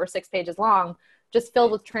CVs that were 6 pages long, just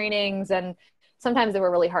filled with trainings, and sometimes they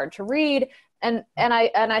were really hard to read. And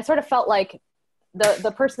I sort of felt like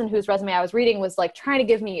the person whose resume I was reading was like trying to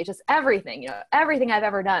give me just everything, everything I've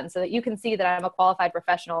ever done, so that you can see that I'm a qualified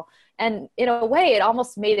professional. And in a way, it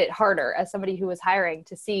almost made it harder as somebody who was hiring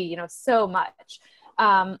to see, so much.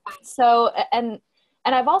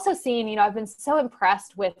 And I've also seen, I've been so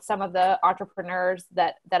impressed with some of the entrepreneurs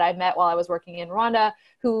that I met while I was working in Rwanda,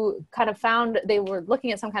 who kind of found they were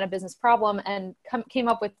looking at some kind of business problem and came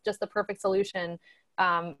up with just the perfect solution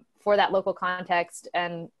for that local context.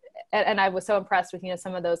 And I was so impressed with,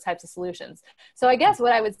 some of those types of solutions. So I guess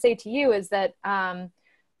what I would say to you is that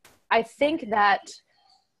I think that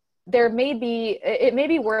it may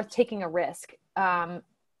be worth taking a risk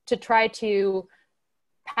to try to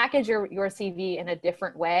package your CV in a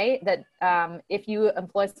different way, that if you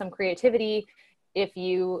employ some creativity, if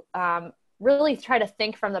you really try to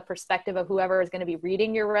think from the perspective of whoever is going to be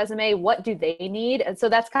reading your resume, what do they need? And so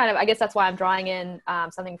that's I guess that's why I'm drawing in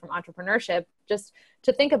something from entrepreneurship, just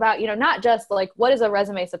to think about, not just like, what is a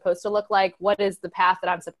resume supposed to look like? What is the path that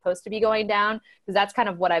I'm supposed to be going down? Because that's kind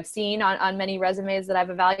of what I've seen on many resumes that I've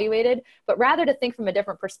evaluated, but rather to think from a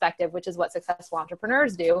different perspective, which is what successful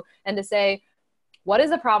entrepreneurs do, and to say, what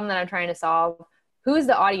is the problem that I'm trying to solve? Who is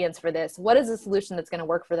the audience for this? What is the solution that's going to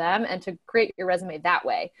work for them? And to create your resume that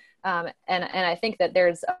way. And I think that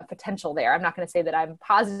there's a potential there. I'm not going to say that I'm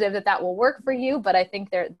positive that will work for you, but I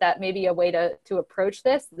think that may be a way to approach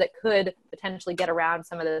this that could potentially get around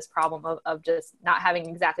some of this problem of just not having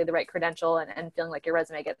exactly the right credential and feeling like your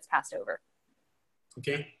resume gets passed over.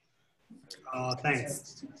 Okay.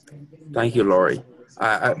 Thanks. Thank you, Laurie.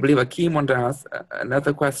 I believe Akeem wanted to ask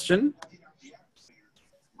another question.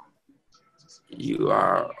 You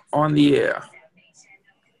are on the air.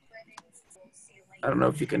 I don't know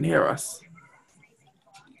if you can hear us.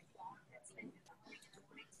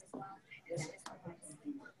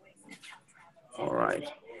 All right.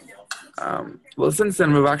 Well, since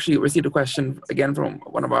then, we've actually received a question again from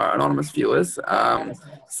one of our anonymous viewers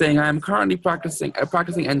saying, I am currently a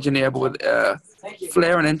practicing engineer, but with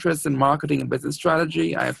flair and interest in marketing and business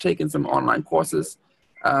strategy. I have taken some online courses,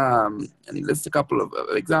 and he lists a couple of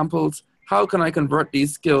examples. How can I convert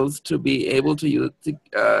these skills to be able to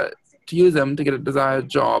use them to get a desired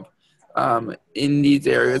job in these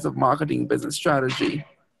areas of marketing, business strategy?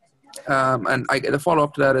 And the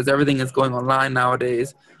follow-up to that is, everything is going online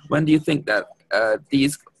nowadays. When do you think that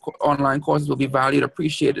these online courses will be valued,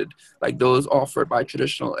 appreciated, like those offered by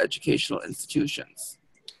traditional educational institutions?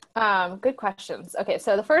 Good questions. Okay,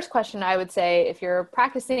 so the first question I would say, if you're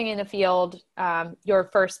practicing in the field, your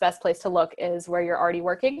first best place to look is where you're already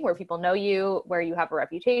working, where people know you, where you have a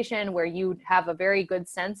reputation, where you have a very good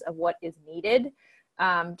sense of what is needed,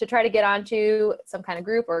 to try to get onto some kind of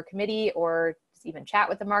group or committee, or just even chat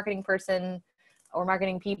with the marketing person or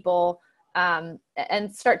marketing people,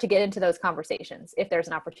 and start to get into those conversations if there's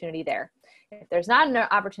an opportunity there. If there's not an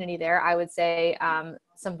opportunity there, I would say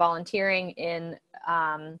some volunteering in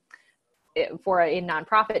for a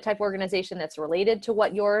nonprofit type organization that's related to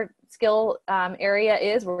what your skill area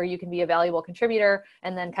is, where you can be a valuable contributor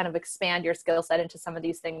and then kind of expand your skill set into some of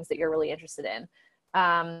these things that you're really interested in.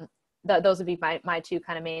 Those would be my two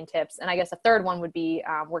kind of main tips. And I guess a third one would be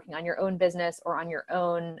working on your own business or on your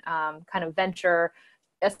own kind of venture,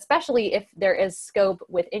 especially if there is scope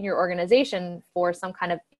within your organization for some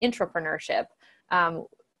kind of intrapreneurship.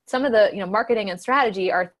 Some of the marketing and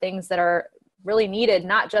strategy are things that are really needed,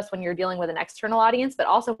 not just when you're dealing with an external audience, but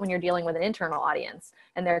also when you're dealing with an internal audience.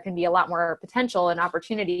 And there can be a lot more potential and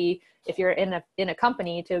opportunity if you're in a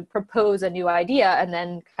company to propose a new idea and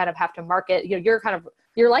then kind of have to market.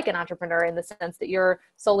 You're like an entrepreneur in the sense that you're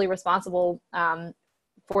solely responsible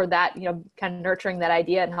for that, kind of nurturing that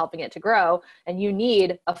idea and helping it to grow. And you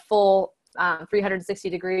need a full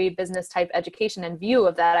 360-degree business type education and view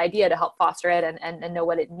of that idea to help foster it and know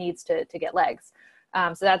what it needs to get legs.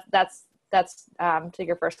 So that's to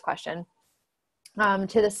your first question.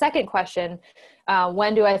 To the second question,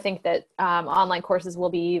 when do I think that online courses will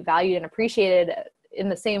be valued and appreciated in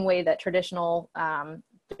the same way that traditional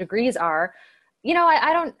degrees are? If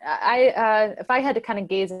I had to kind of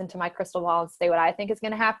gaze into my crystal ball and say what I think is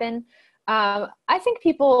going to happen, I think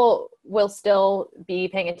people will still be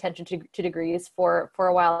paying attention to degrees for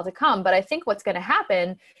a while to come. But I think what's going to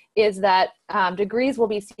happen is that degrees will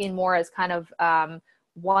be seen more as kind of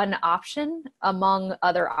one option among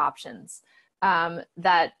other options,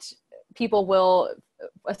 that people will,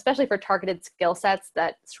 especially for targeted skill sets,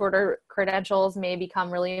 that shorter credentials may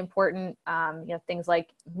become really important. Things like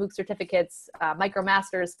MOOC certificates,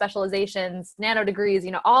 micromasters, specializations, nano degrees,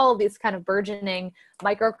 all of these kind of burgeoning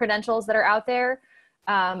micro credentials that are out there.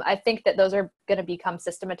 I think that those are going to become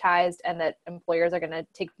systematized and that employers are going to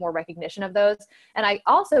take more recognition of those. And I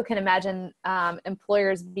also can imagine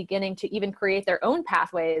employers beginning to even create their own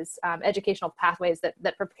pathways, educational pathways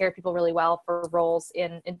that prepare people really well for roles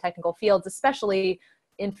in technical fields, especially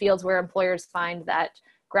in fields where employers find that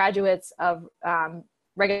graduates of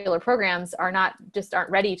regular programs aren't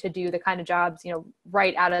ready to do the kind of jobs,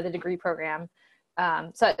 right out of the degree program.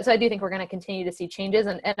 So I do think we're going to continue to see changes.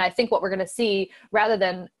 And I think what we're going to see, rather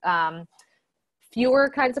than fewer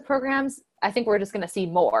kinds of programs, I think we're just going to see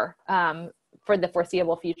more for the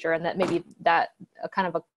foreseeable future, and that maybe that kind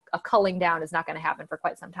of a culling down is not going to happen for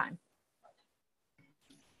quite some time.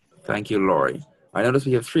 Thank you, Laurie. I notice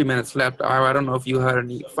we have 3 minutes left. I don't know if you had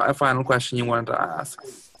any final question you wanted to ask.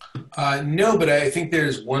 No, but I think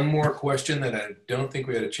there's one more question that I don't think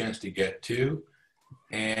we had a chance to get to.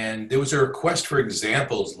 And there was a request for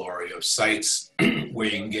examples, Laurie, of sites where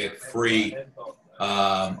you can get free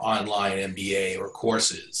online MBA or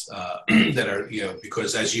courses that are,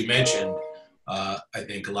 because as you mentioned, I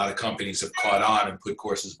think a lot of companies have caught on and put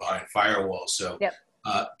courses behind firewalls. So yep.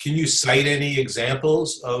 Can you cite any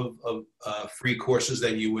examples of free courses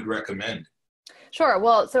that you would recommend? Sure.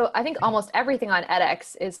 Well, so I think almost everything on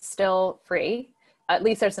edX is still free. At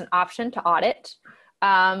least there's an option to audit.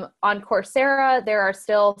 On Coursera, there are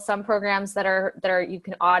still some programs that are you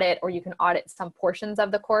can audit, or you can audit some portions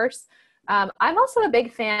of the course. I'm also a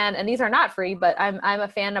big fan, and these are not free, but I'm a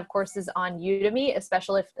fan of courses on Udemy,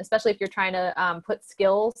 especially if you're trying to put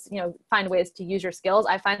skills, find ways to use your skills.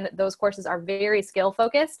 I find that those courses are very skill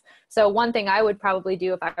focused. So one thing I would probably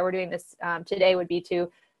do if I were doing this today would be to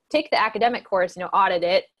take the academic course, audit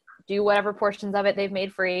it, do whatever portions of it they've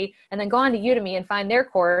made free, and then go on to Udemy and find their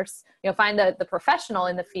course, find the professional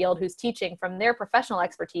in the field who's teaching from their professional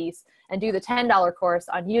expertise, and do the $10 course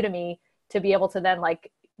on Udemy to be able to then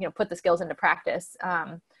put the skills into practice.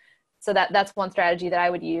 So that's one strategy that I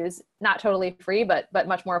would use. Not totally free, but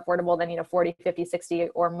much more affordable than, $40, $50, $60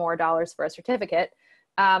 or more dollars for a certificate.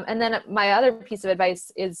 And then my other piece of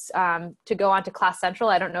advice is to go on to Class Central.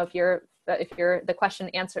 I don't know if the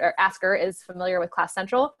question asker is familiar with Class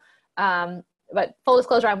Central. But full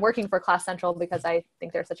disclosure, I'm working for Class Central because I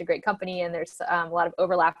think they're such a great company, and there's a lot of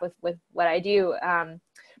overlap with what I do.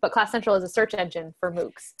 But Class Central is a search engine for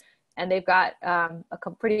MOOCs, and they've got a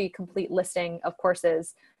pretty complete listing of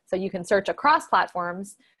courses. So you can search across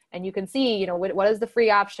platforms, and you can see, what is the free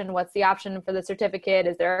option? What's the option for the certificate?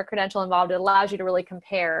 Is there a credential involved? It allows you to really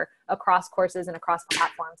compare across courses and across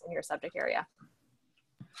platforms in your subject area.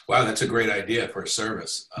 Wow, that's a great idea for a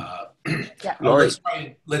service. Yeah.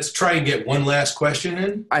 Let's try and get one last question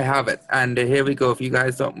in. I have it, and here we go. If you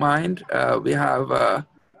guys don't mind, we have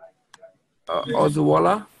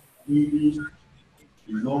Ozuwala.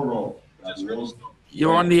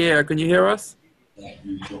 You're on the air. Can you hear us? I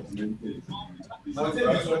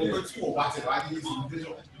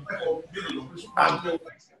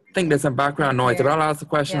think there's some background noise, but I'll ask the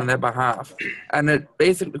question on their behalf. And the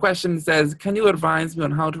question says, can you advise me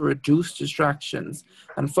on how to reduce distractions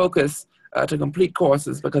and focus to complete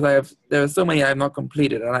courses? Because there are so many I have not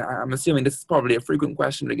completed, and I'm assuming this is probably a frequent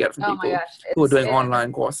question to get from people who are doing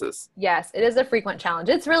online courses. Yes, it is a frequent challenge.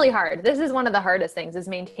 It's really hard. This is one of the hardest things, is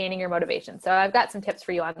maintaining your motivation. So I've got some tips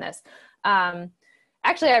for you on this.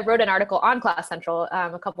 Actually, I wrote an article on Class Central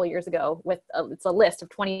a couple of years ago with it's a list of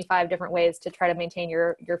 25 different ways to try to maintain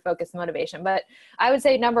your focus and motivation. But I would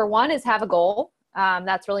say number one is have a goal.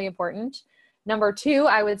 That's really important. Number two,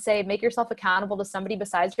 I would say make yourself accountable to somebody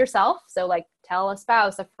besides yourself. So like tell a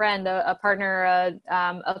spouse, a friend, a partner,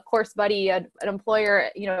 a course buddy, an employer,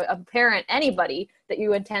 a parent, anybody that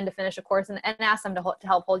you intend to finish a course, and ask them to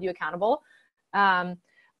help hold you accountable.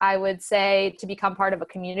 I would say to become part of a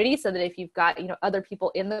community, so that if you've got, other people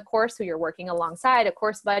in the course who you're working alongside, a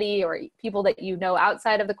course buddy, or people that you know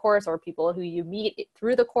outside of the course, or people who you meet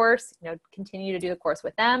through the course, continue to do the course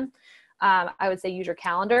with them. I would say use your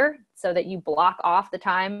calendar so that you block off the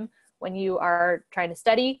time when you are trying to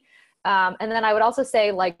study. And then I would also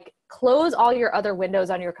say, close all your other windows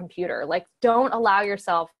on your computer. Don't allow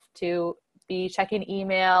yourself to be checking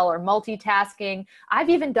email or multitasking. I've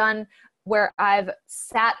even done where I've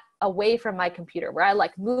sat away from my computer, where I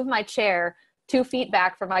move my chair 2 feet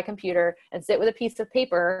back from my computer and sit with a piece of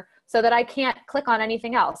paper so that I can't click on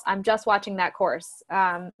anything else. I'm just watching that course.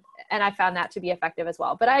 And I found that to be effective as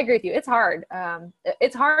well. But I agree with you. It's hard.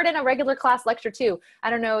 It's hard in a regular class lecture too.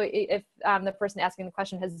 I don't know if the person asking the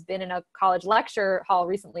question has been in a college lecture hall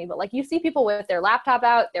recently, but you see people with their laptop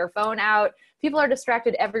out, their phone out. People are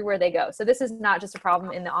distracted everywhere they go. So this is not just a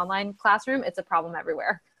problem in the online classroom. It's a problem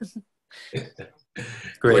everywhere.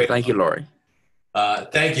 Great. Thank you, Laurie.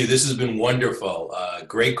 Thank you. This has been wonderful.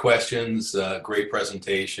 Great questions, great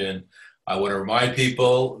presentation. I want to remind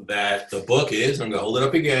people that the book is, I'm going to hold it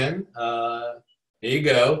up again. Here you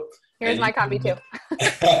go. Here's my copy too.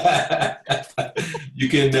 You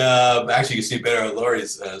can, actually you can see better on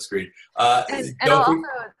Laurie's screen. And I'll also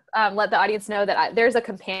let the audience know that there's a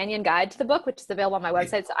companion guide to the book, which is available on my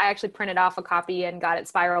website. So I actually printed off a copy and got it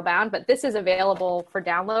spiral bound, but this is available for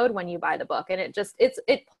download when you buy the book. And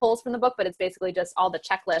it pulls from the book, but it's basically just all the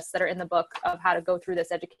checklists that are in the book of how to go through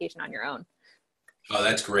this education on your own. Oh,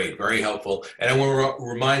 that's great. Very helpful. And I want to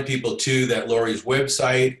remind people too that Laurie's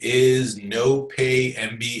website is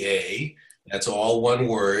NoPayMBA. That's all one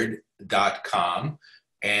word, .com.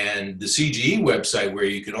 And the CGE website, where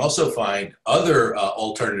you can also find other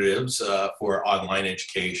alternatives for online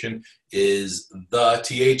education, is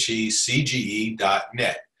CGE.net.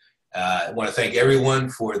 I want to thank everyone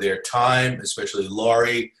for their time, especially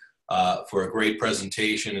Laurie, for a great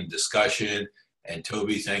presentation and discussion. And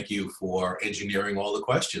Toby, thank you for engineering all the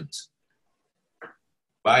questions.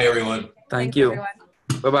 Bye, everyone. Thank you.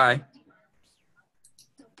 Bye-bye.